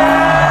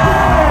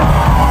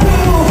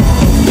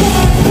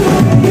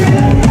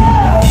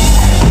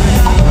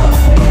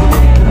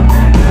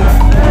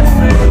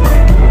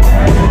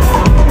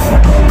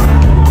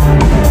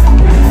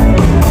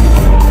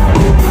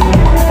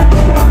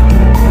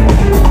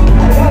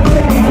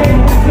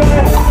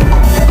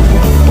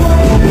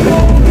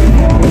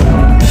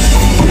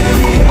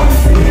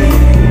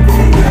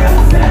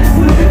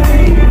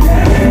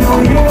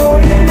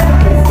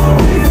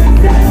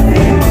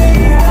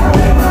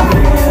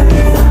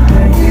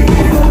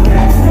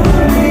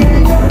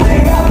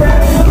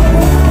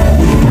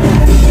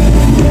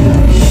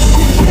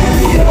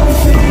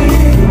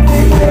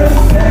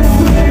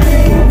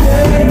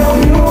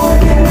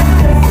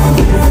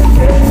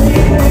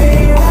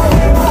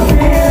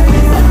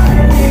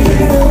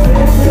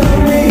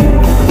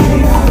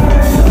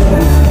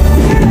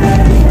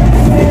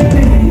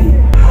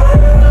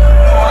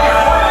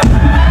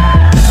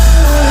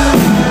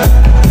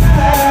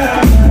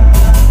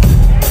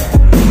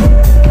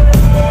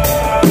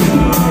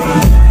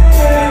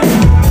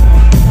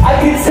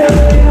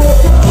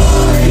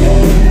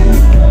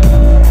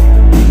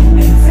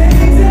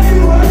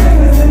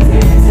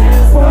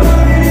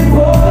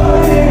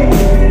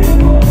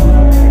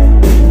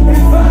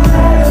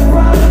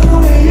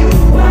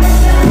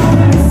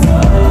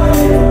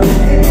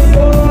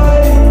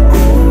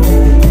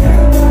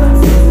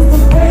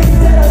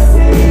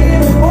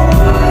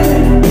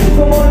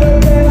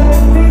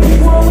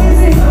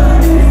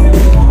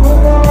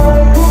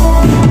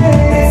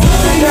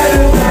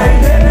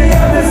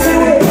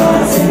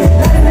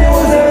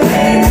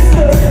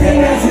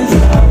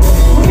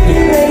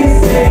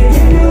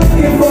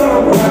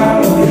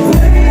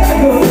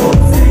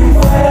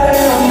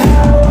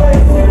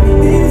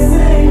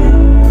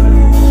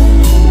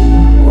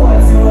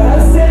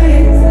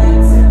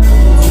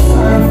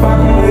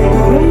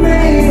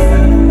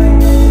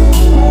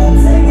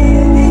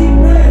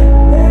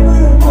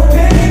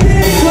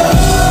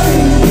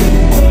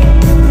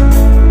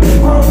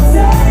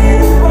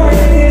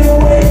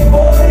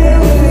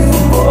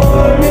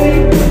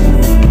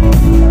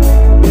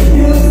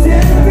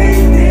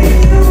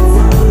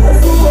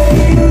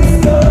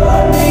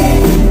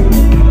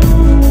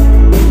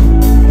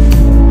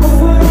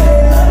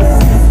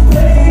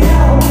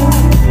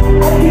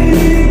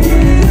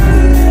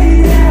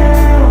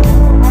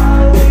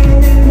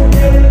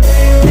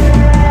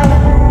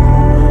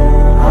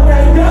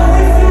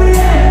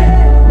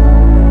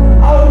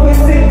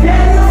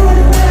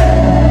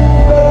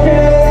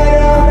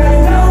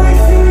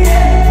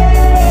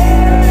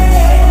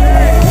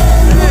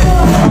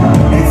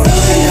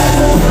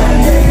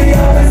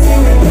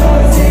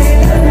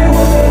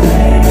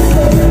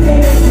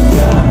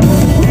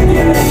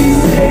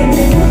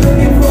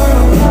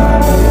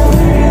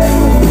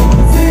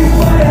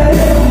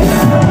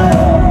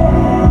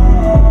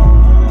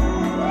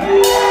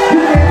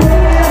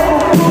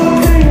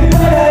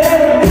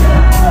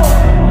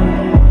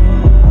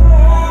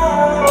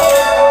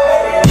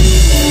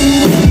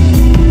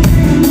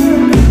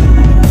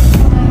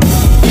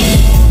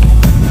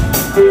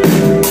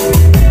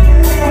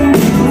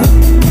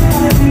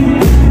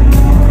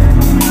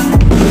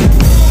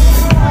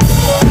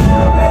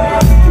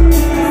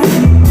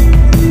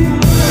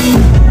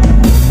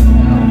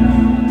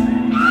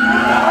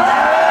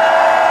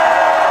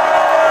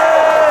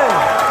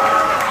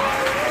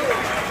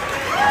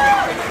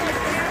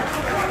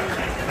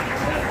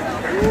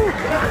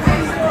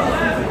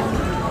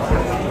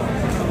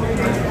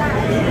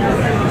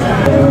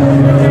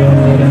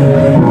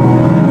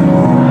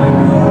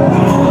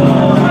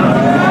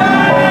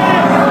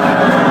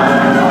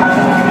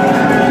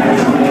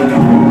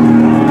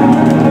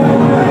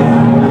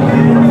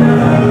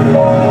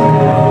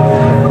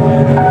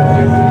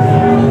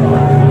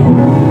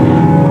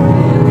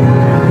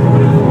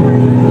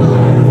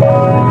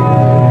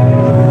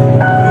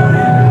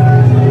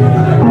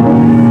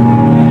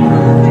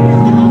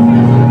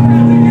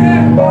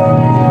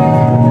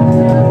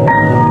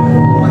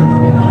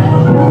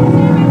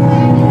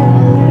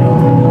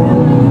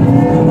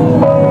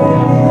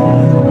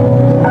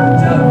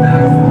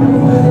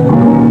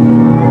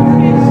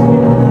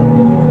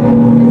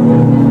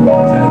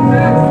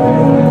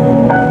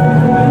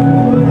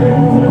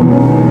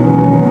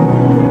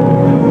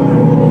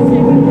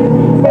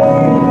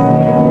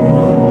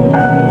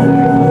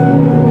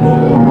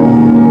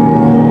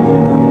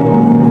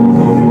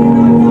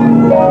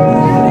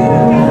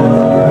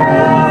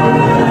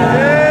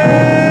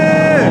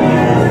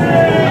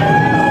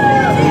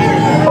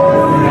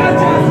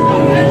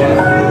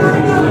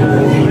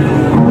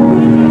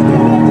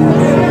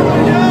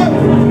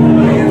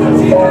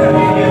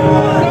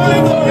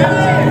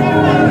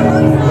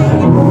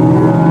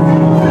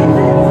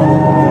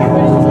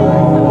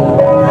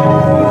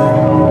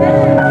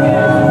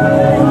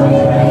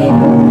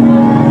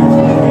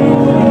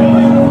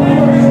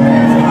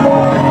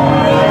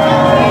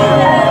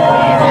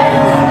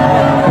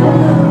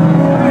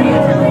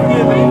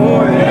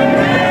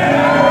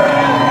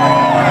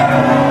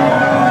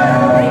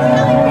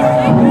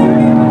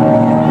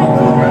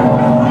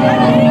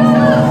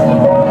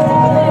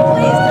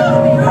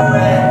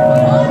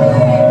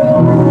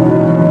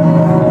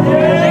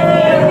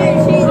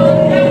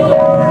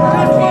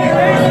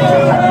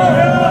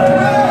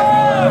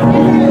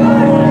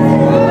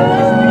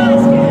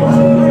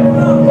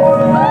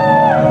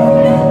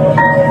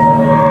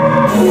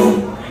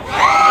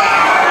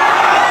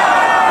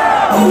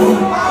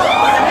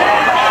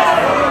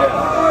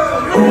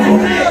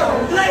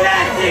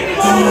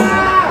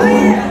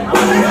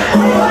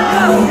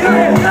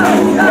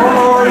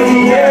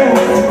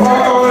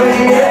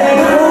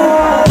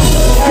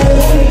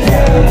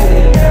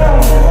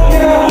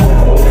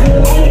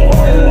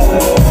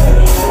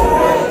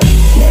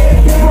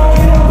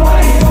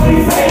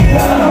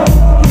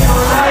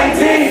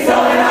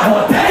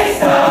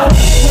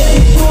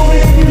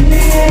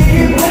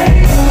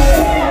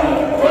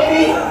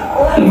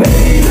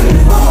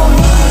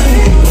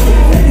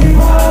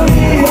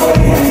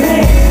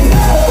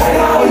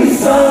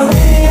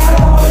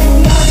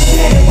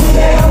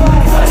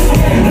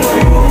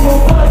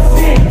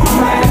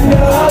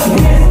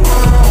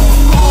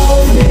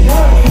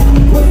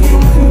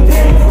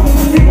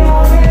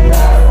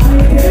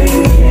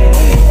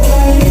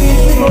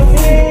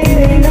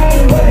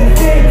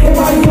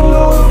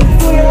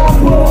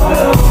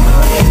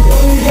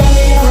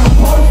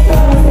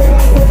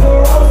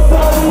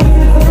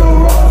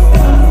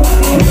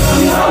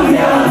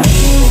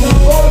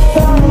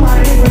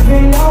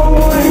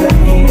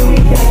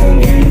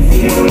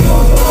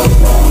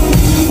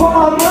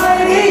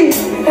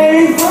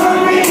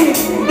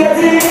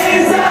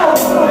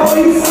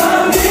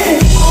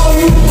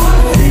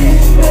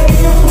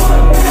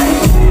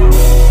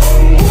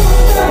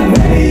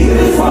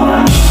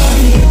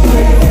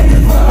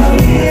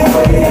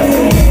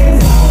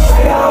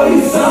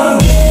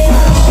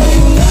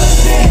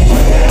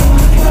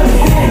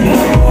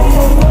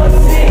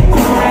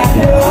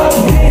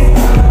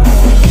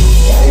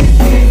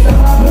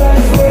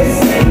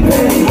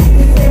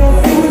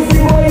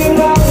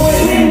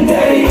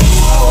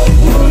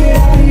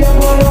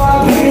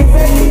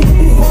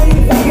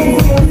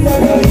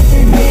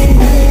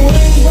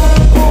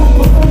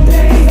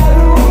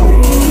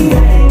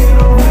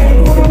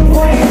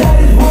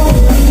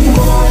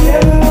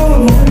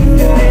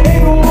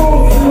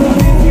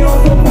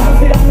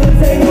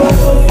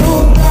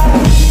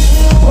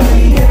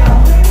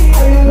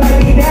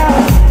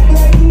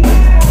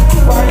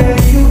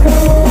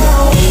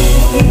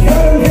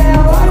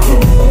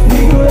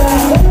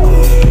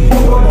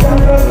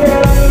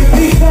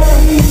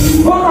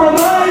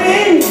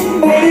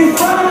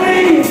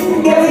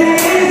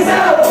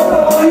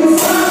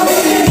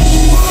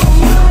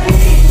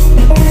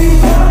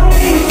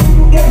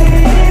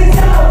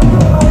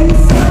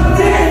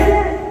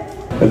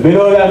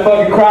 middle of that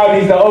fucking crowd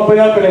needs to open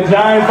up in a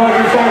giant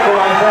fucking circle,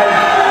 my friend.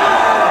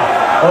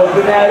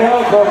 Open that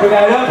up,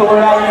 but we're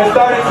not going to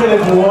start until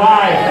it's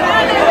wide.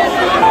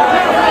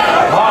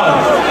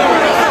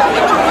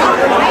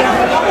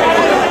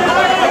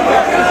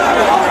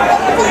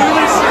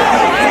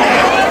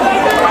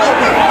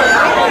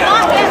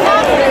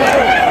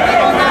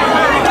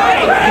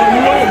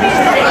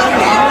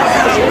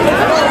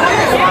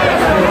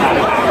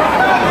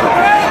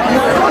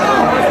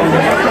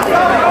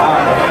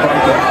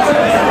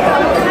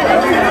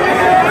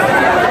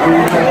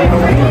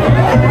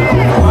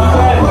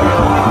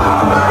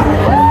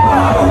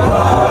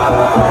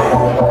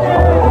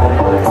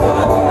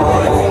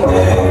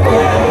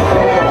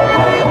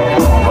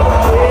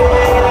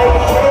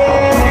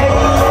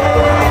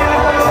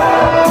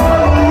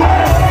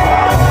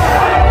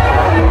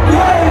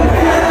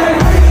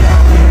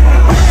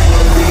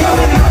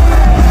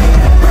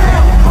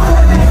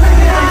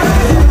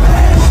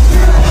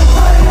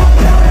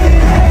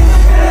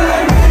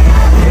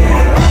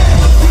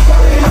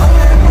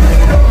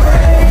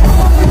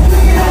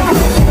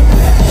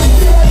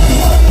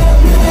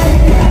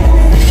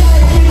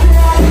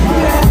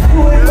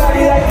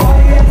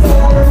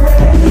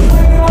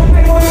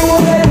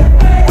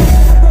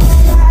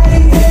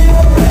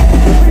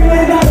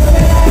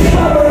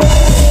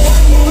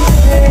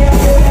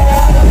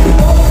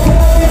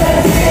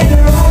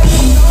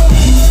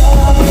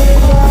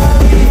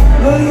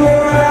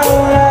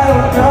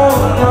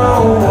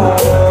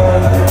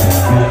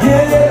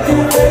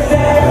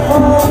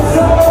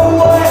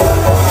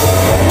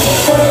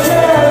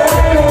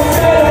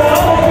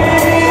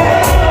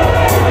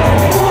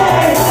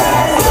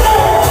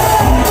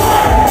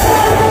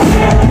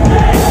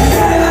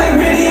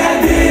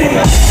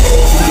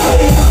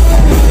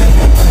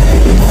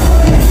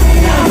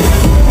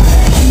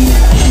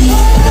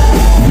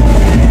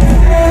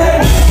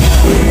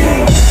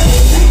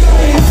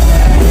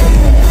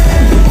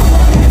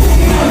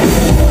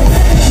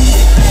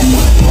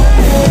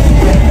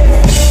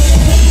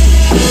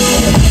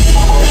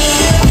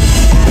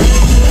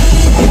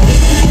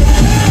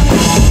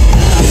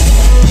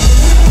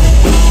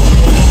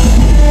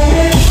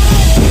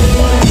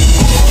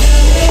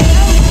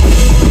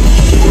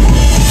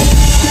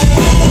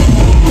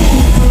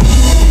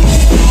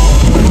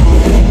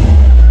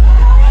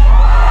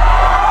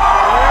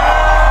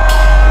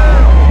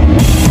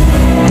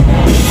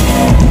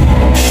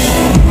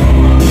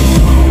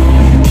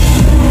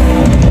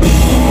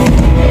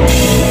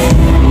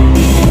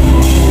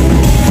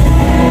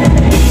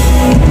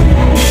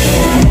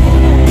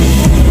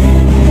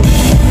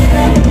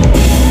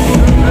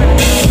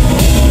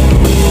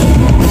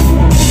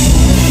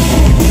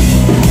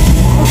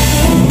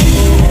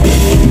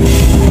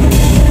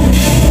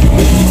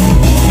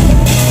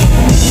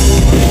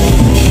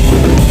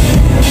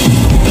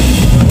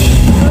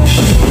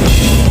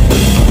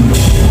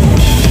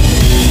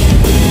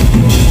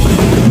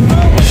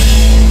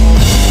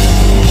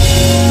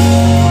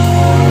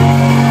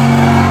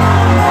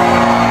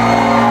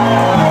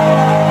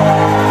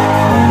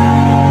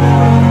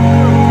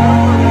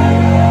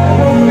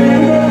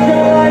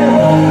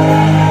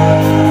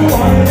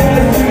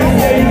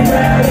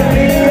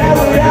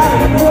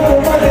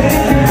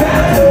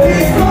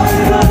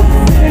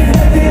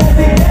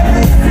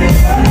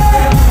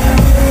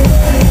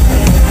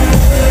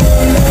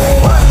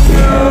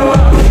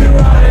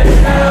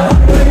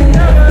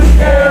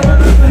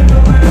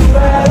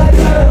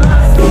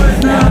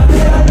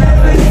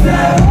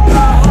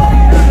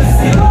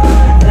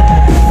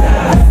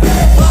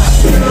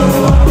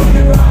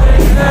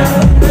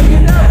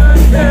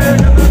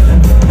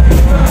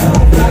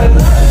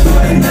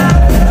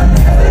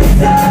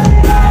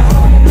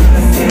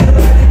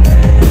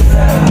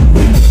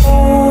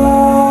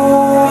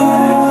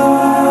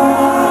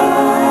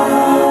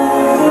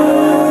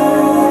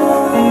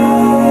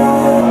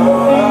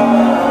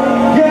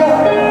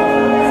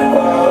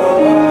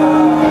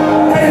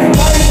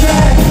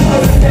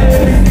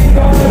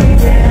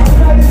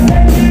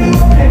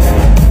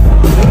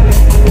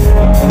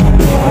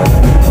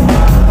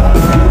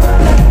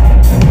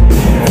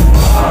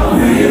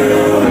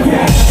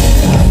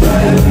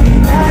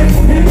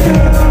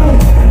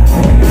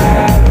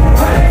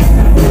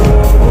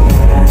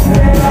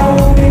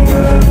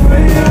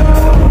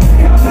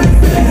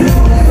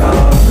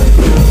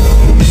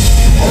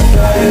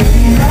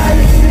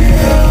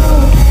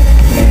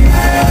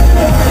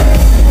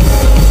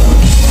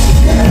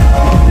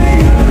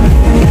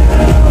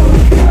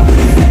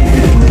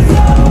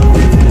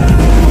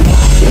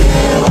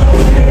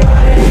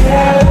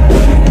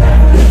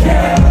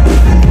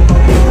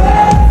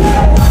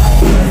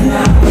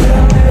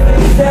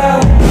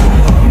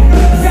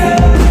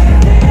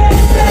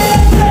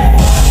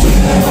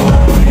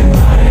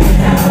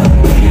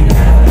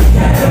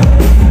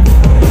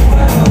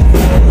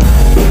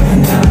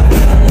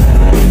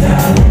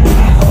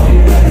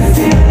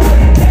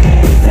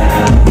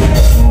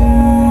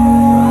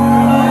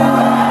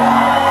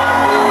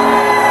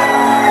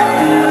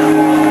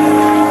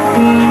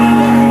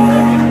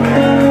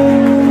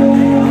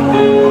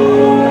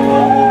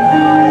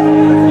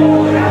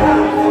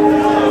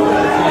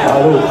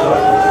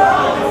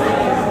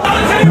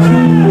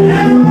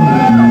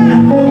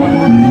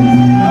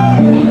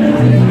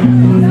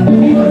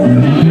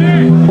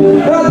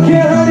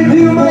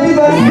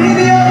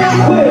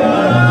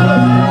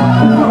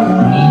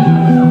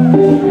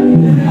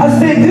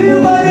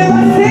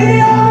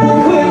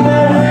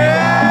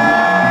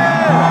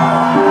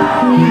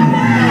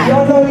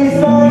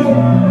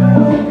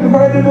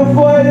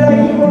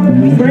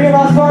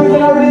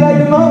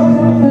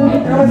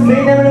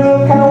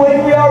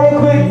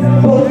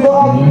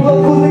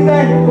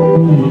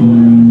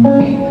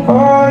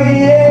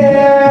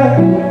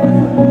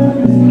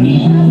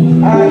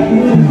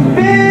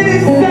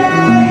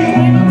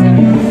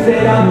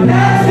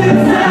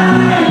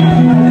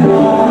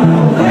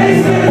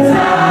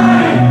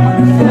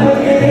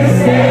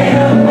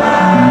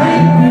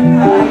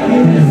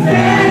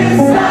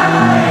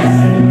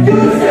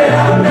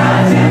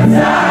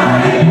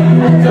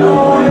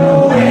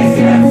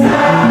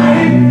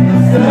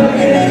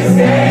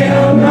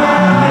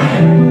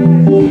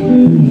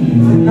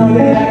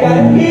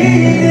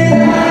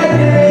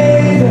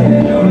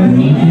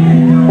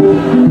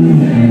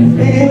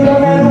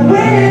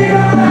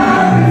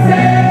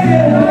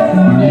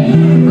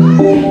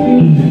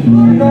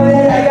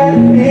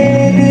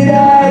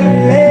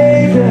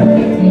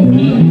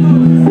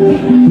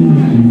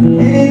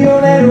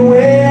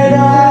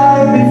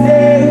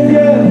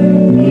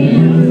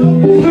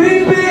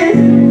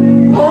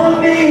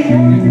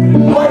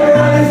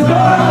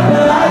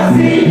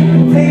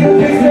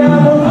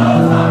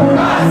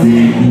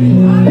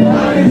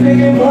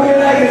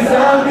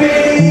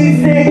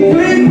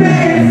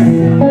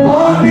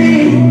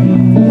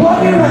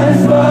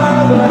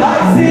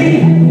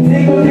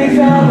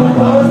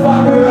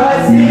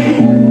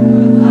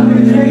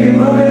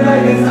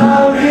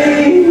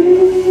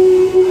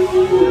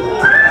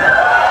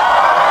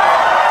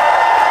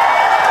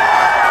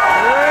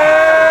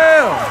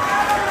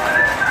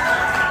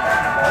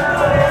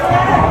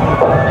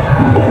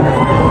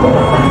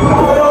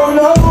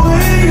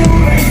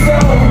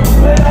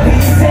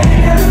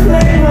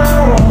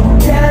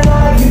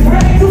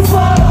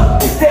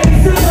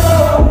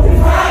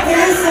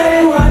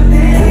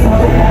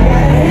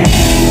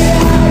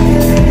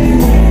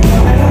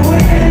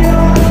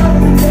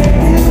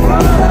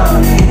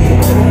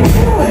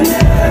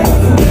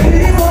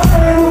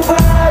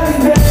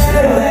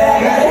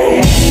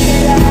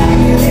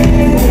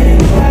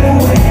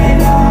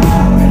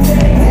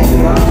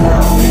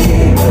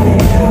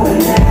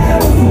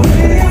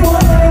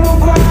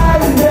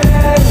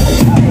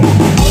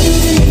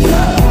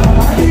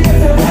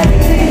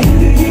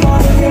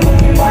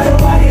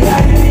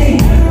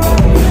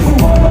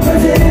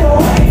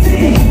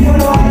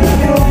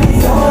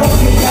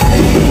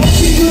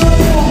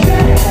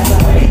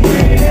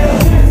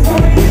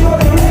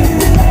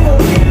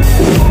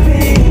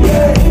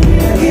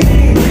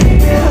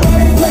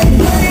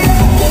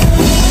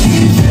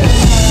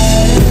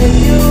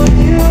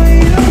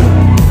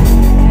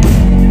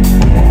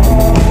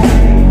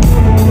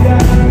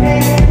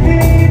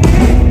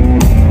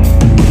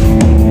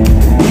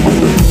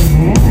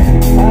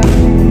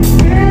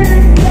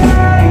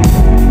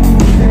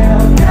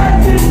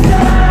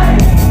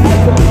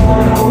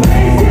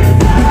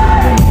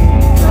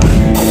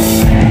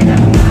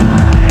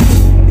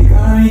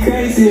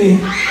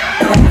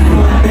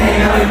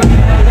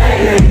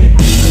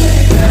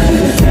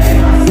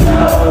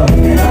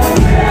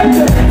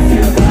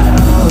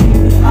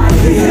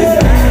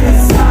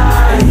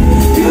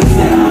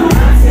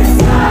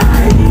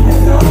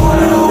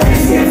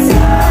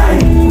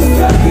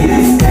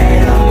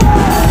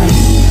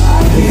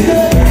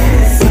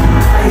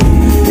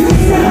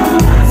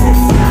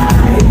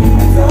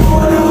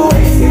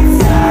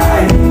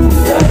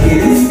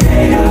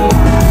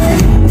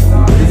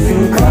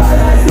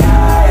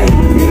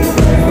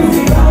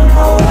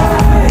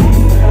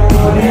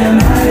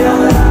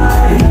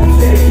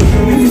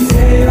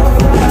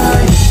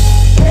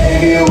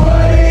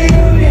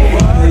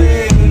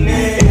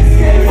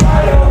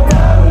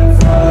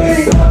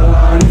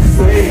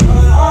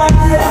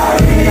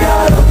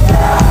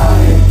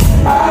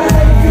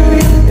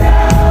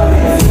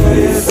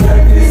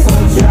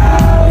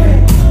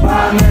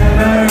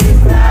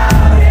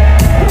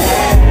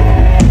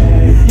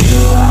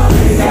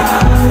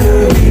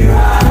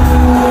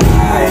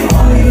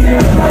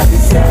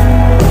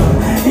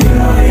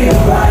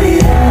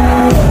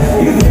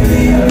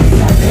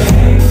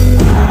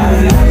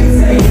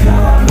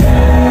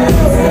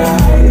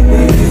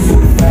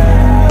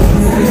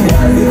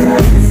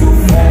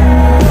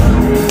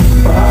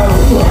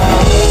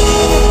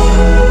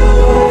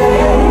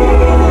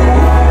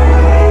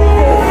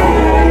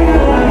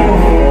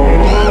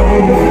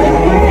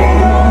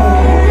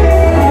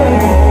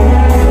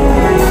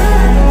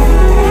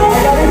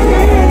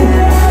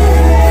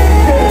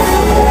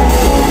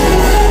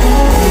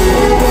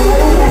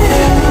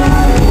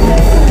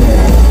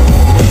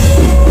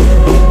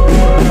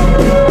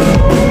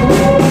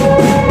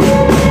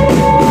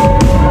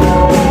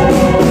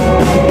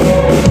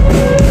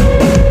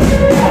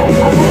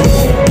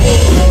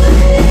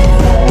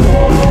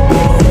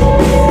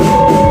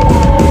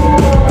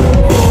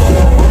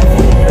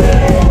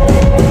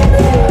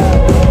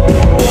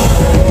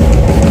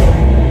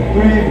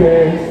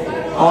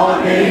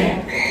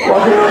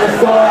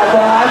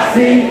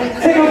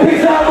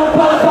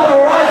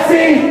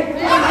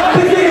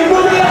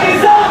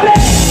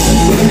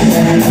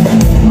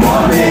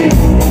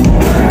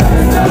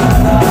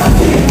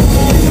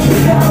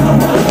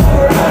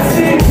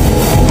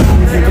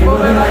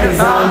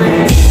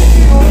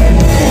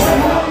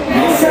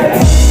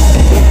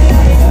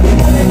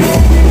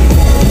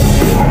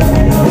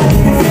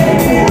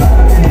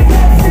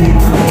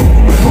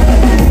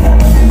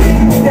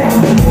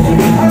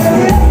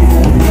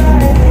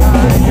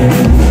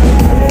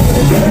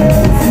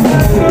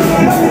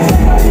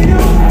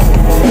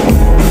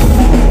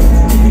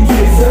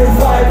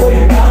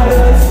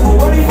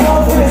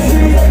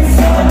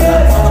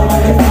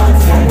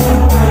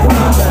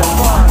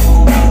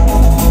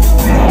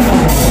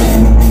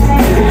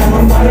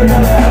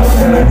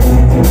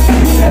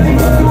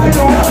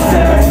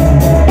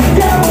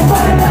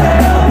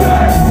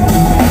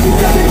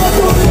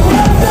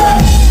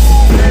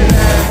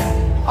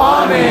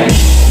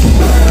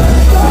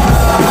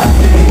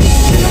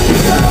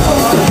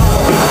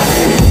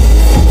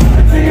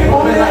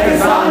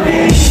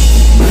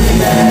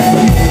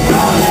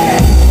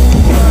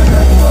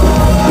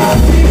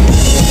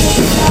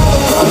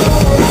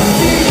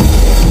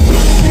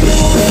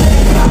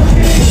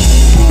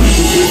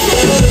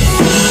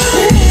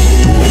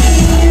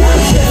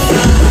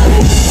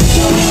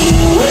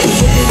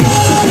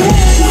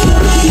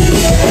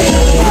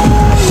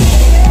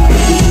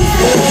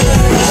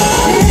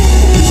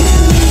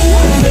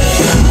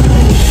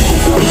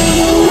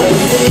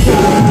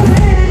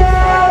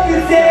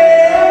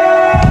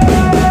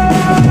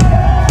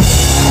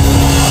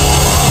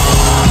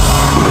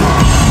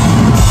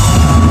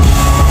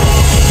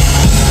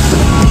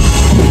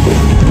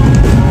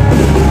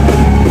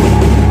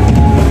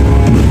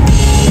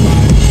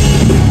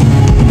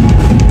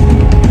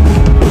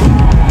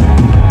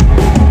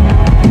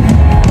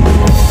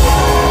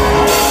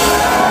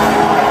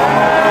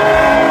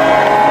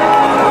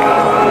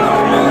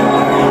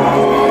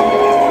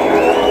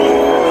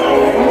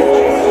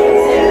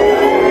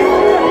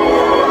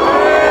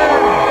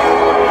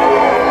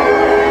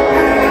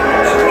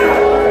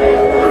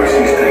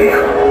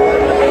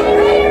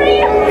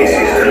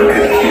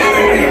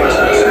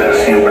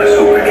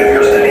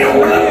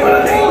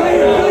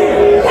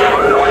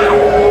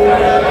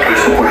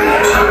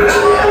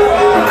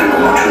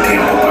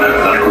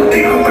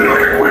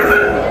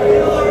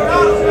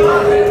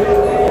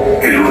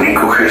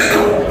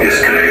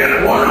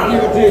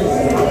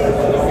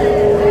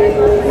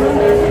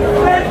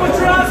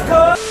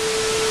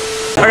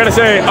 I gotta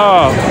say,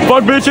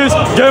 fuck bitches,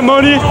 get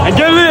money, and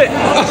get lit.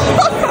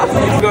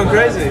 Going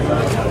crazy.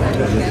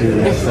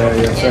 Yes, sir.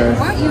 Yes, sir.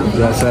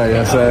 Yes, sir.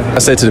 Yes, sir. I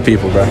say to the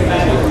people, bro.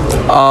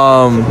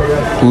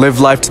 Live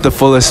life to the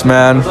fullest,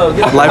 man.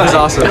 Life is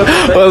awesome.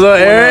 What's up,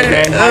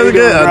 Eric? I'm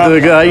good. I'm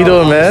doing good. How you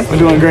doing, man? I'm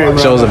doing great, bro.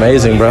 Show's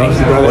amazing, bro.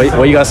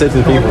 What you gotta say to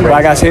the people, bro?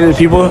 I gotta say to the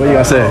people. What you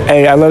gotta say?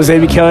 Hey, I love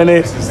Xavier killing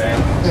it.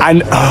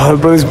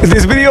 Bro,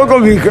 this video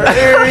gonna be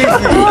crazy.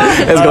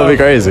 It's gonna be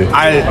crazy.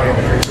 I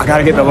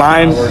gotta get the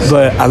line,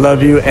 but I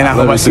love you, and I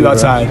hope I see you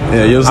outside.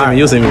 Yeah, you'll see me.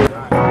 You'll see me.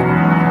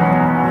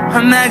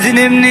 Imagine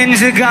if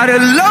Ninja got a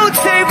low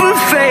table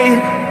fade.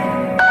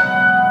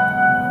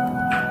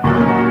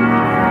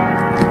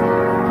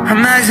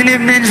 Imagine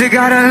if Ninja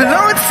got a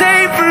low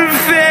table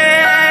fade.